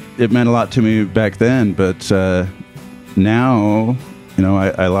so it meant a lot to me back then, but now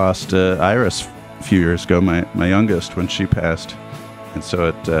I lost Iris a few years ago, my youngest, when she passed, and so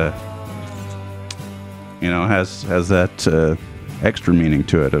it has that extra meaning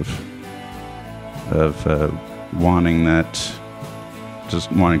to it of wanting that,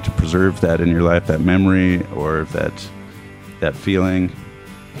 just wanting to preserve that in your life, that memory or that feeling.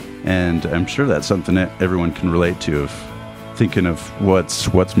 And I'm sure that's something that everyone can relate to, of thinking of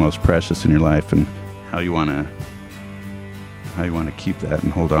what's most precious in your life and how you want to keep that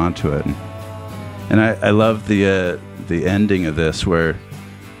and hold on to it. And I love the ending of this, where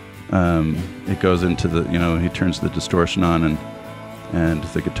it goes into he turns the distortion on, and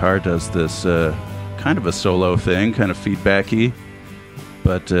the guitar does this kind of a solo thing, kind of feedbacky,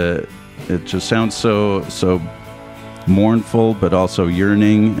 but it just sounds so mournful, but also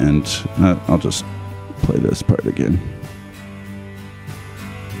yearning. And I'll just play this part again.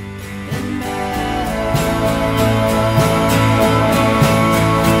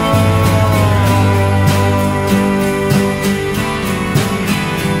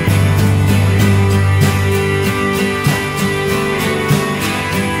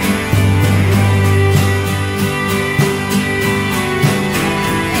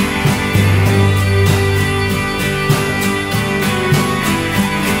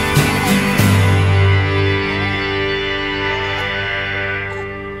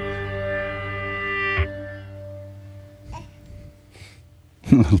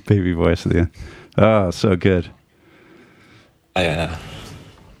 Little baby voice at the end. Oh, so good. Yeah.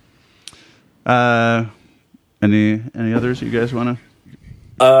 Any others you guys want to?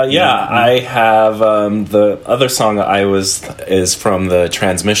 I have the other song is from the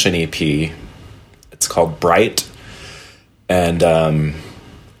Transmission EP. It's called Bright, and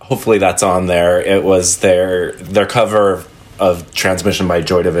hopefully that's on there. It was their cover of Transmission by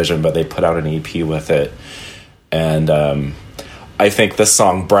Joy Division, but they put out an EP with it, and I think this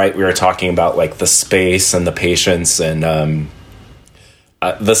song Bright, we were talking about like the space and the patience, and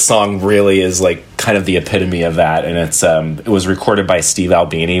this song really is like kind of the epitome of that. And it was recorded by Steve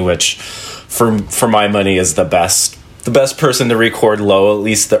Albini, which for my money is the best person to record Low, at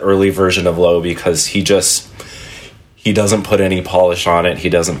least the early version of Low, because he doesn't put any polish on it. He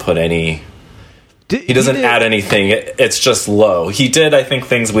doesn't put any He doesn't add anything. It's just Low. He did, I think,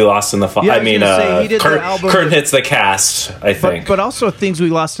 Things We Lost in the Fire. Yeah, he did the album Curtain Hits the Cast, I think. But also Things We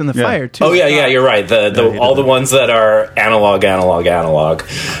Lost in the Fire, too. Oh, yeah, you're right. All the ones that are analog.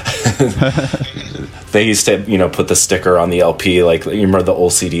 They used to, put the sticker on the LP. Like, you remember the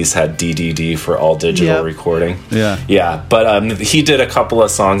old CDs had DDD for all digital recording? Yeah. Yeah, but he did a couple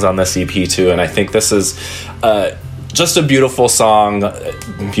of songs on this EP, too, and I think this is just a beautiful song,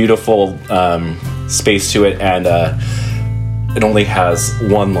 beautiful space to it, and it only has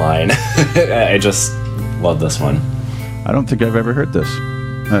one line. I just love this one. I don't think I've ever heard this.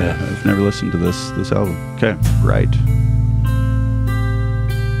 I've never listened to this album. Okay, right.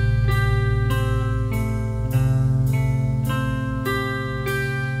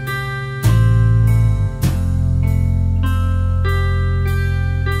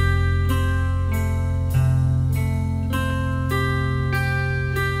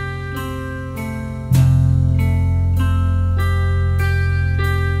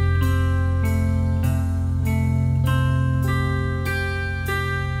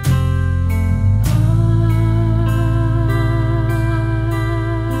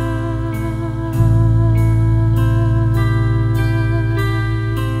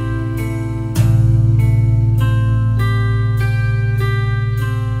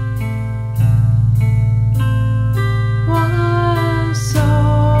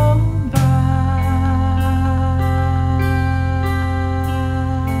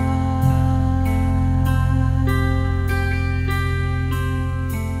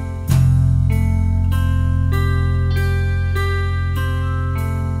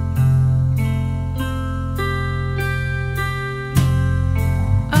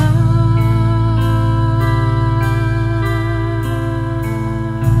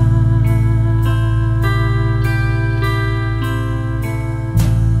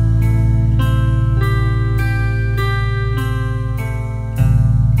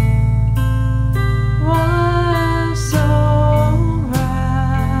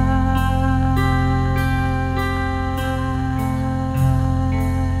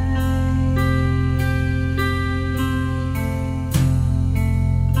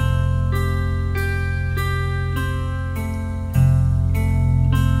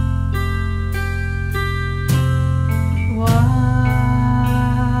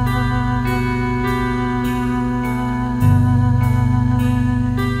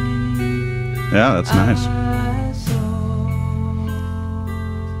 Yeah, that's nice.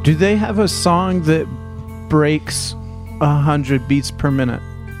 Do they have a song that breaks 100 beats per minute?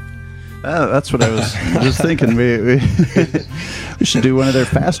 That's what I was just thinking. We should do one of their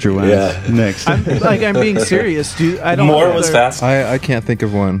faster ones next. I'm being serious, dude. I don't. More know was their- fast. I can't think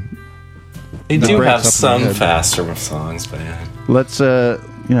of one. They No. do Breaks have up in some my head. faster songs, but yeah.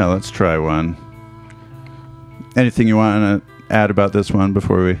 Let's try one. Anything you want to add about this one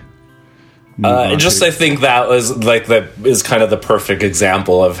before we? move on to- I think that was like that is kind of the perfect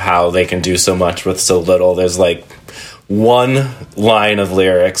example of how they can do so much with so little. There's like one line of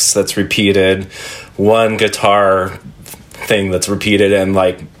lyrics that's repeated, one guitar thing that's repeated, and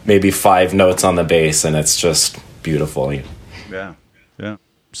like maybe 5 notes on the bass, and it's just beautiful. Yeah.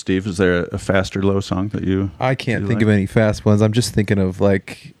 Steve, is there a faster low song that you? I can't you think like? of any fast ones. I'm just thinking of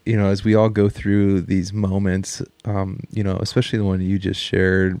like, as we all go through these moments, especially the one you just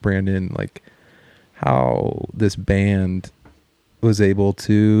shared, Brandon, like how this band was able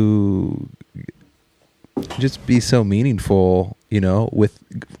to just be so meaningful, with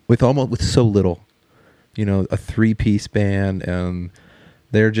so little, a 3-piece band, and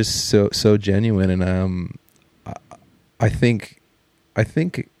they're just so genuine. And I think,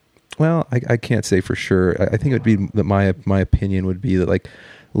 well, I can't say for sure. I think it would be that my opinion would be that like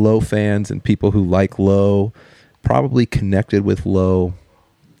Low fans and people who like Low probably connected with Low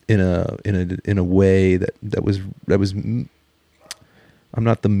in a way that was I'm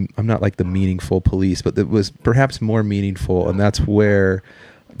not like the meaningful Police, but that was perhaps more meaningful, and that's where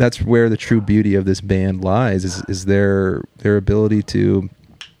the true beauty of this band lies is their ability to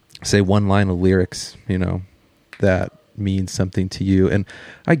say one line of lyrics, that means something to you. And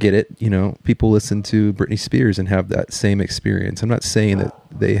I get it, people listen to Britney Spears and have that same experience. I'm not saying that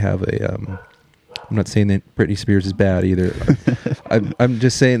they have I'm not saying that Britney Spears is bad either. I'm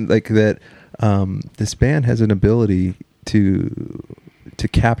just saying like that this band has an ability to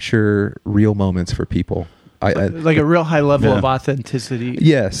capture real moments for people. like a real high level Yeah. of authenticity.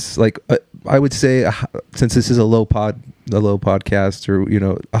 Yes, like I would say, since this is a low podcast, or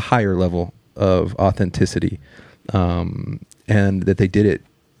a higher level of authenticity, and that they did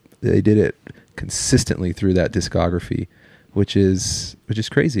it consistently through that discography, which is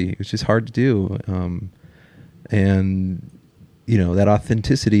crazy, which is hard to do, and that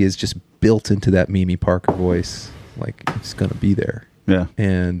authenticity is just built into that Mimi Parker voice, like it's gonna be there. Yeah.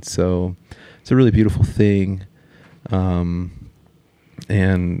 And so it's a really beautiful thing.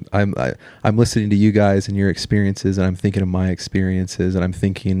 And I'm listening to you guys and your experiences, and I'm thinking of my experiences, and I'm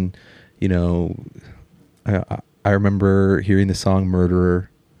thinking, I remember hearing the song "Murderer"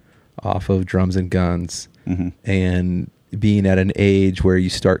 off of Drums and Guns, and being at an age where you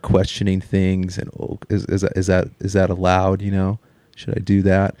start questioning things, and is that allowed? Should I do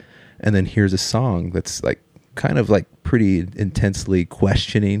that? And then here's a song that's like kind of like pretty intensely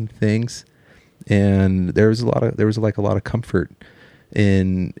questioning things, and there was a lot of comfort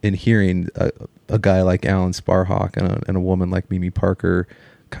in hearing a guy like Alan Sparhawk and a woman like Mimi Parker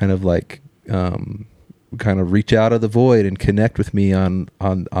kind of reach out of the void and connect with me on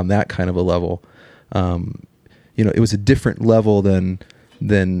that kind of a level. It was a different level than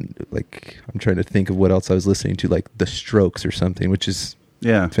like, I'm trying to think of what else I was listening to, like The Strokes or something, which is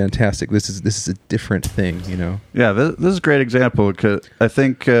fantastic. This is a different thing, Yeah, this is a great example, 'cause I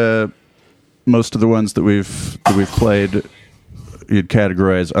think most of the ones that we've played, you'd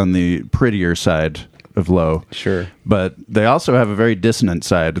categorize on the prettier side of Low. Sure. But they also have a very dissonant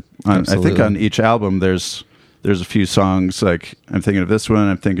side. I think Absolutely. on each album there's a few songs, like I'm thinking of this one,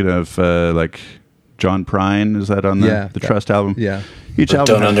 I'm thinking of like John Prine, is that on the Trust album? Yeah. Each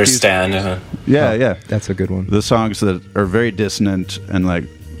album Don't has a few- understand. Yeah. That's a good one. The songs that are very dissonant and like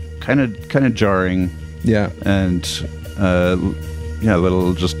kind of jarring, Yeah. and a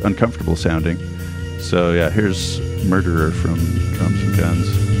little just uncomfortable sounding. So yeah, here's "Murderer" from Drums and Guns.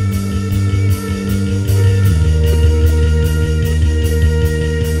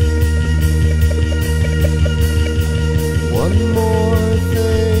 One more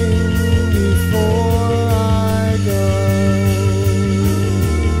thing before I go.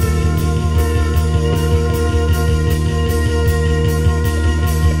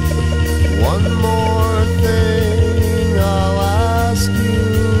 One more thing I'll ask you,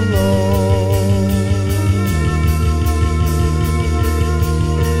 Lord.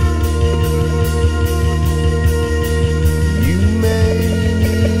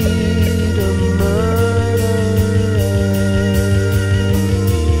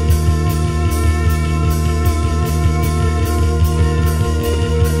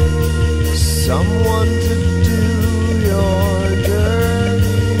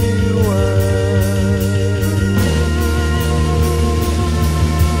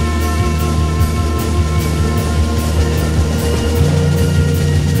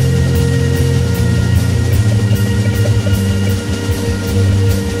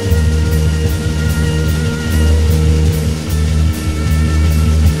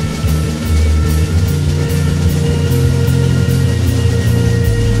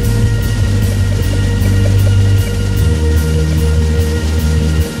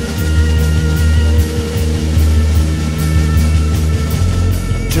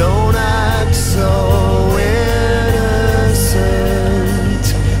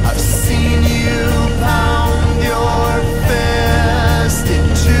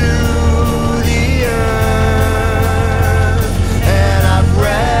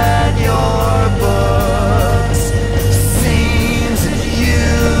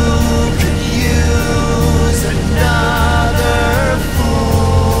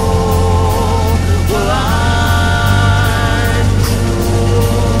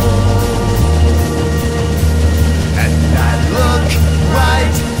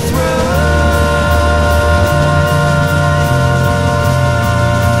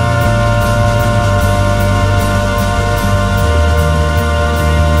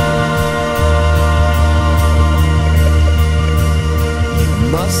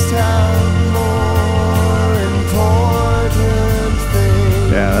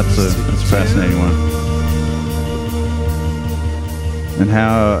 that's a fascinating one. And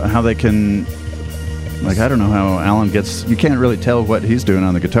how they can, like, I don't know how Alan gets, you can't really tell what he's doing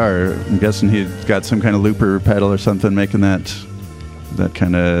on the guitar. I'm guessing he's got some kind of looper pedal or something making that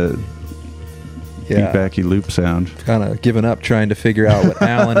kind of feedbacky loop sound. Kind of given up trying to figure out what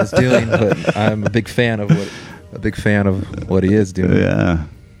Alan is doing, but I'm a big fan of what he is doing. Yeah.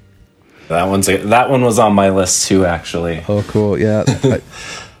 That one was on my list too, actually. Oh, cool. Yeah.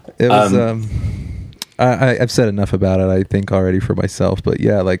 It was, I've said enough about it, I think, already for myself, but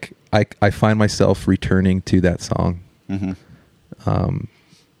yeah, like I find myself returning to that song. Mm-hmm.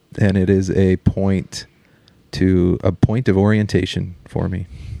 And it is a point of orientation for me.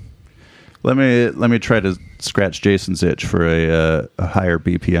 Let me try to scratch Jason's itch for a higher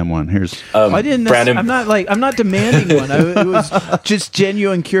BPM one. Here's I didn't. Brandon, I'm not demanding one. It was just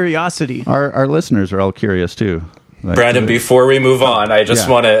genuine curiosity. our listeners are all curious too. Like, Brandon, before we move on, I just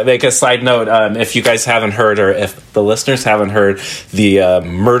want to make a side note. If you guys haven't heard, or if the listeners haven't heard, the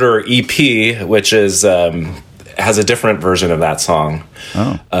Murder EP, which is has a different version of that song.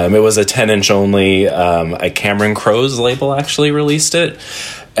 Oh. It was a 10-inch only. A Cameron Crowe's label actually released it,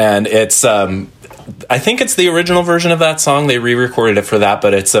 and it's. I think it's the original version of that song. They re-recorded it for that,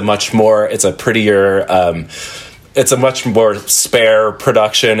 but it's a much prettier. It's a much more spare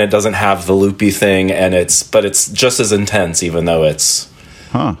production. It doesn't have the loopy thing, and it's just as intense, even though it's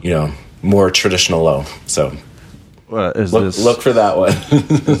more traditional low. So look for that one.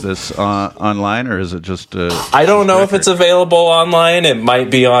 Is this online, or is it just? I don't know if it's available online. It might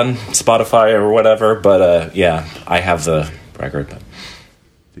be on Spotify or whatever, but yeah, I have the record.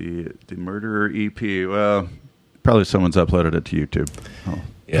 The Murderer EP. Well, probably someone's uploaded it to YouTube. Oh.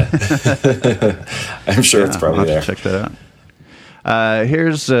 Yeah, I'm sure it's probably I'll there. have to check that out.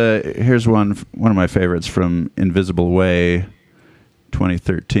 Here's one of my favorites from Invisible Way,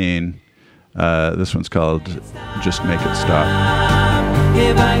 2013. This one's called "Just Make It Stop."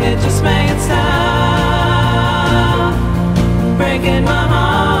 If I could just make it stop, breaking my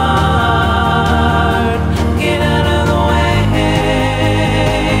heart, get out of the way.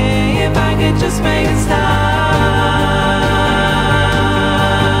 If I could just make it stop.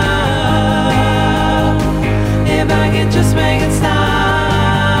 Just make it stop.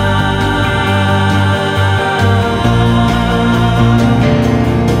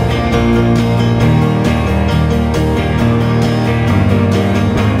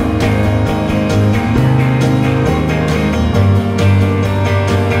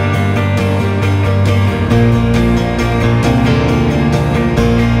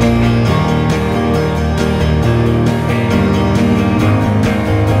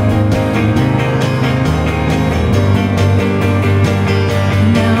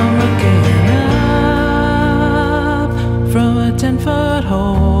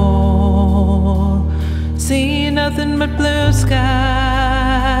 Nothing but blue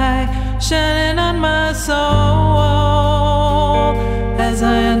sky shining on my soul as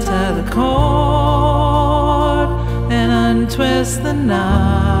I untie the cord and untwist the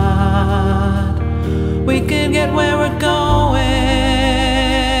knot. We could get where we're going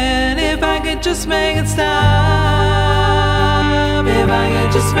if I could just make it stop. If I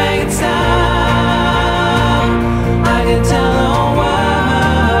could just make it stop, I could tell the whole world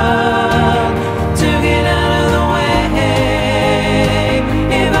to get out of the way.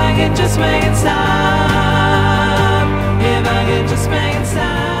 If I could just make it stop. If I could just make it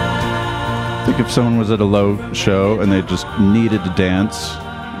stop. I think if someone was at a low show and they just needed to dance,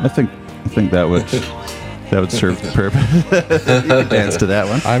 I think that would serve the purpose. You could dance to that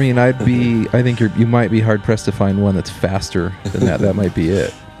one. I mean, I think you might be hard pressed to find one that's faster than that. That might be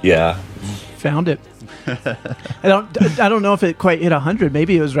it. Yeah. Found it. I don't know if it quite hit 100.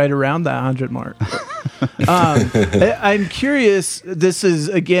 Maybe it was right around that 100 mark. I'm curious. This is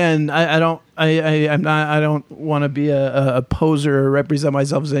again. I don't want to be a poser or represent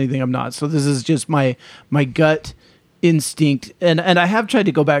myself as anything I'm not. So this is just my gut instinct, and I have tried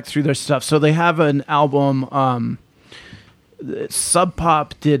to go back through their stuff. So they have an album. Sub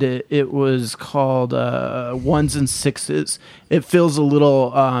Pop did it. It was called Ones and Sixes. It feels a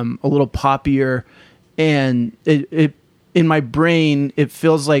little poppier, and it in my brain it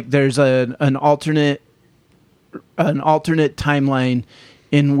feels like there's an alternate timeline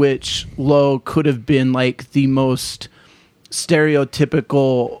in which Low could have been like the most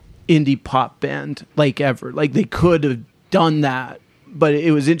stereotypical indie pop band like ever. Like they could have done that, but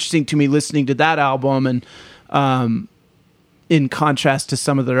it was interesting to me listening to that album and in contrast to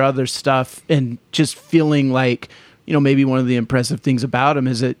some of their other stuff, and just feeling like, maybe one of the impressive things about them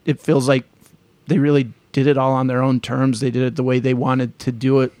is it feels like they really did it all on their own terms. They did it the way they wanted to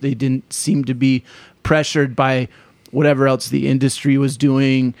do it. They didn't seem to be pressured by whatever else the industry was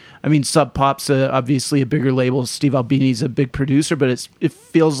doing. I mean, Sub Pop's obviously a bigger label. Steve Albini's a big producer, but it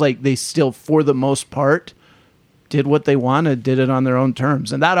feels like they still, for the most part, did what they wanted, did it on their own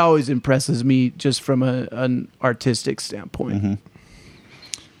terms. And that always impresses me just from an artistic standpoint. Mm-hmm.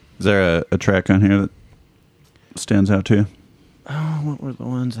 Is there a track on here that stands out to you? Oh, what were the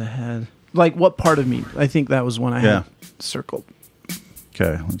ones I had? Like, what part of me? I think that was one I had circled.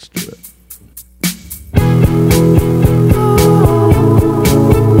 Okay, let's do it.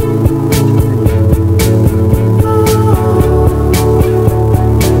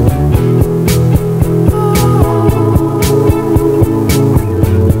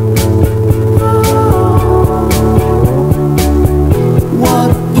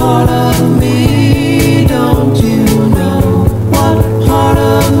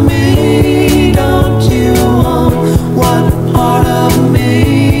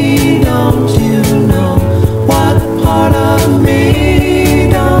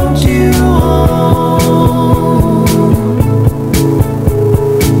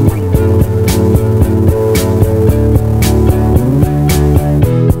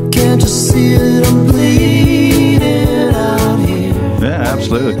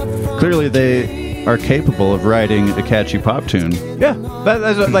 Are capable of writing a catchy pop tune. Yeah,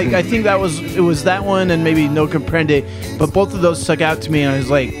 that's like I think it was that one and maybe No Comprende, but both of those stuck out to me, and I was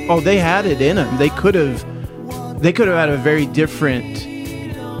like, oh, they had it in them. They could have had a very different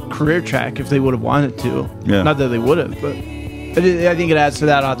career track if they would have wanted to. Yeah. Not that they would have, but I think it adds to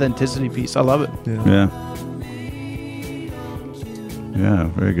that authenticity piece. I love it. Yeah,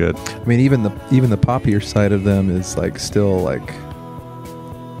 very good. I mean, even the poppier side of them is like still like.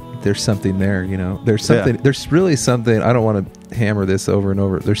 There's something there, you know. There's something. Yeah. There's really something. I don't want to hammer this over and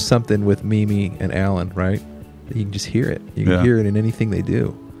over. There's something with Mimi and Alan, right? You can just hear it. You can hear it in anything they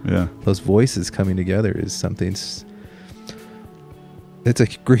do. Yeah, those voices coming together is something. It's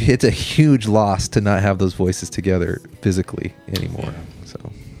a huge loss to not have those voices together physically anymore.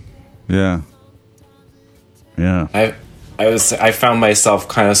 So, yeah. I found myself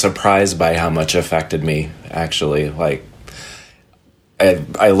kind of surprised by how much it affected me. Actually, like.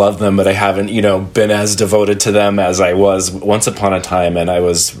 I love them, but I haven't, been as devoted to them as I was once upon a time, and I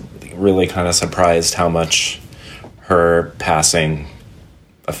was really kind of surprised how much her passing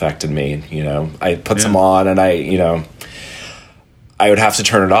affected me. I put some on, and I would have to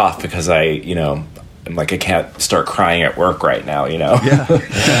turn it off because I'm like, I can't start crying at work right now. Yeah.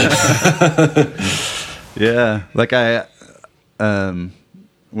 Yeah. Like I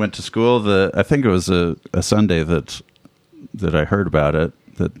went to school. I think it was a Sunday that I heard about it,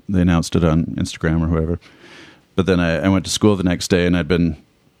 that they announced it on Instagram or whoever. But then I went to school the next day, and I'd been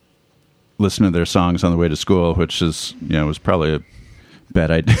listening to their songs on the way to school, which is, was probably a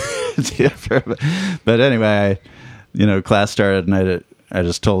bad idea. But anyway, class started, and I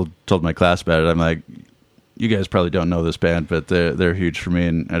just told my class about it. I'm like, you guys probably don't know this band, but they're huge for me,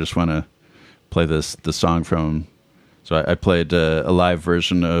 and I just want to play the song from them. So I played a live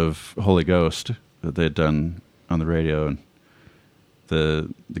version of Holy Ghost that they'd done on the radio, and the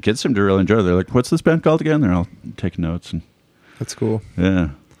kids seem to really enjoy it. They're like, what's this band called again? They're all taking notes. And that's cool.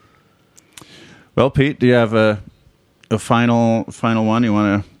 Yeah. Well, Pete, do you have a final one you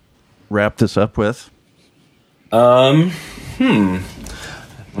want to wrap this up with? Let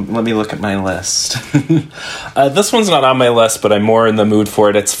me look at my list. This one's not on my list, but I'm more in the mood for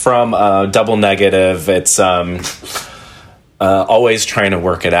it. It's from Double Negative. It's Always Trying to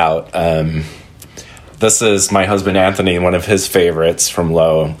Work It Out. This is my husband Anthony, one of his favorites from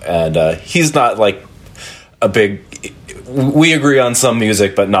Low, and he's not like a big. We agree on some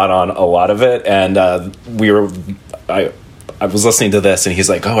music, but not on a lot of it. And I was listening to this, and he's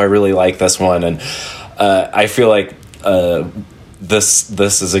like, "Oh, I really like this one," and I feel like this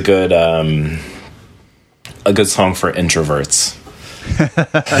is a good song for introverts.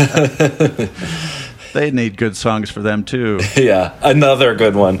 They need good songs for them too. Yeah, another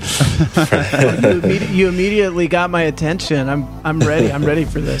good one. You immediately got my attention. I'm ready. I'm ready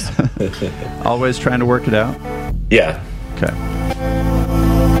for this. Always Trying to Work It Out. Yeah. Okay.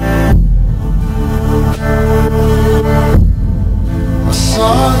 I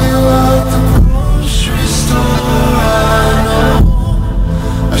saw you at the grocery store. I know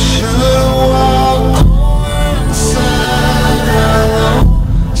I should have walked over and said hello.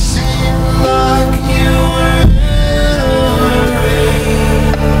 Seemed like you were in a hurry.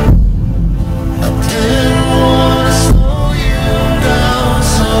 I didn't want to slow you down,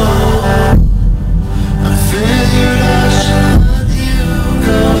 so I figured I should let you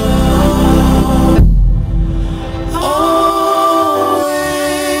go.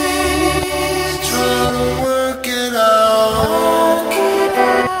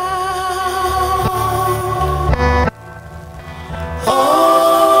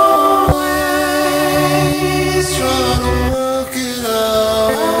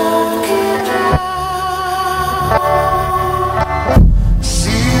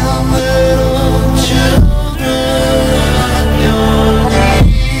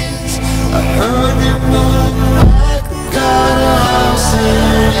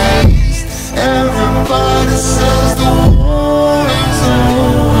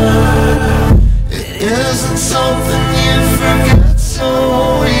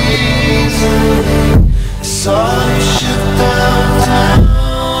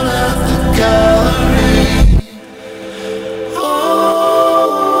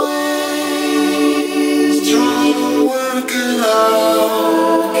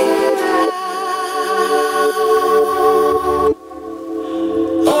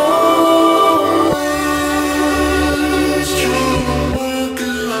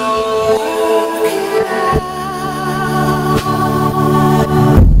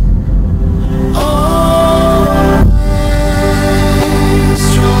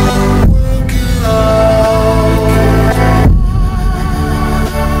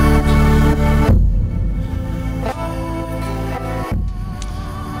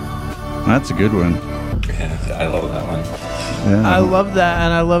 That's a good one. Yeah, I love that one. Yeah. I love that,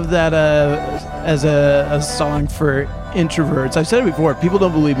 and I love that as a song for introverts. I've said it before. People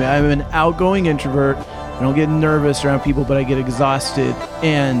don't believe me. I'm an outgoing introvert. I don't get nervous around people, but I get exhausted,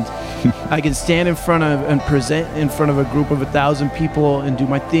 and I can stand in front of and present in front of a group of 1,000 people and do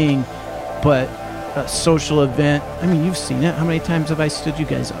my thing. But a social event, I mean, you've seen it. How many times have I stood you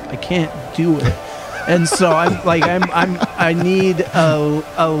guys up? I can't do it. And so I need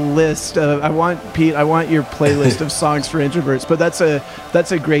a list of, I want your playlist of songs for introverts, but that's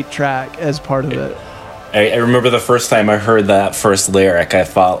a great track as part of it. I remember the first time I heard that first lyric, I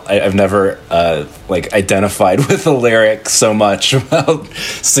thought I've never identified with the lyric so much about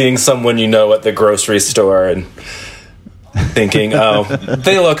seeing someone you know at the grocery store and thinking, oh,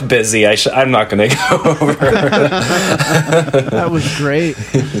 they look busy. I'm not going to go over. That was great.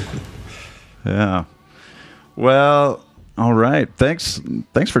 Yeah. Well, all right. Thanks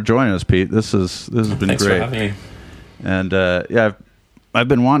for joining us, Pete. This has been Thanks great. for having me. And I've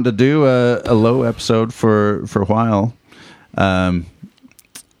been wanting to do a Low episode for a while, but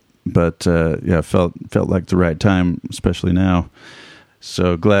felt like the right time, especially now.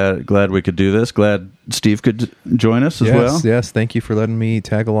 So glad we could do this. Glad Steve could join us as well. Yes, thank you for letting me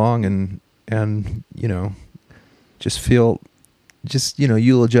tag along and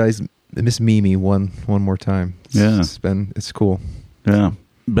eulogize Miss Mimi one more time. It's cool. Yeah.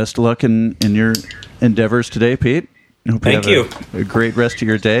 Best of luck in your endeavors today, Pete. Thank you. A great rest of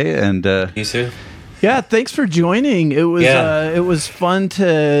your day, and You too. Yeah, thanks for joining. It was fun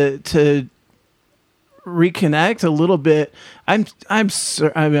to reconnect a little bit. I mean, I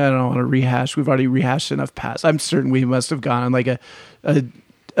don't want to rehash. We've already rehashed enough past. I'm certain we must have gone on like a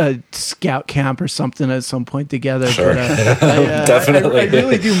scout camp or something at some point together. Sure. But, Definitely. I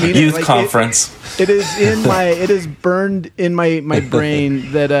really do mean Youth it. Like, conference. It is burned in my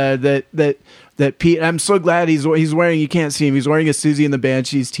brain that Pete. I'm so glad he's wearing. You can't see him. He's wearing a Susie and the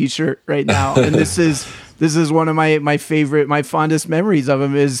Banshees T-shirt right now, and this is one of my fondest memories of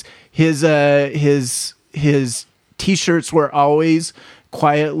him. Is his T-shirts were always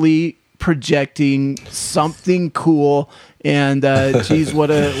quietly projecting something cool. And geez, what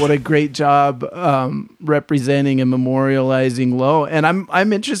a great job representing and memorializing Low. And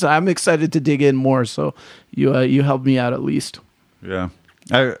I'm interested. I'm excited to dig in more. So you helped me out at least. yeah,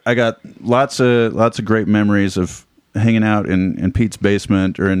 I got lots of great memories of hanging out in Pete's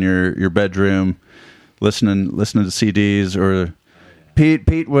basement or in your bedroom, listening to CDs. Or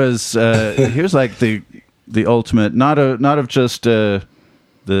Pete was he was like the ultimate, not of just the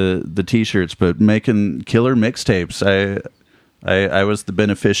T-shirts, but making killer mixtapes. I was the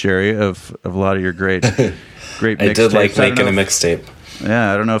beneficiary of a lot of your great mixtapes. I did like making a mixtape.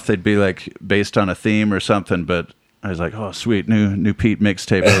 Yeah, I don't know if they'd be like based on a theme or something, but I was like, oh, sweet, new Pete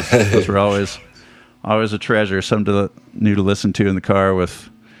mixtape. Those were always a treasure. Something new to listen to in the car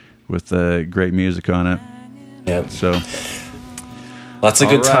with great music on it. Yep. So. Lots of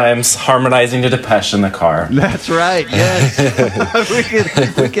good times harmonizing to Depeche in the car. That's right. Yes, we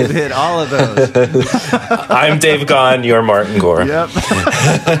could hit all of those. I'm Dave Gaughan. You're Martin Gore. Yep.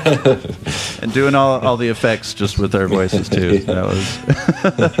 And doing all the effects just with our voices too. That was.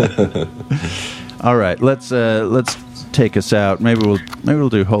 All right. Let's take us out. Maybe we'll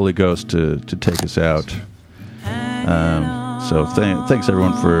do Holy Ghost to take us out. So thanks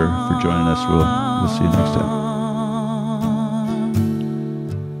everyone for joining us. We'll see you next time.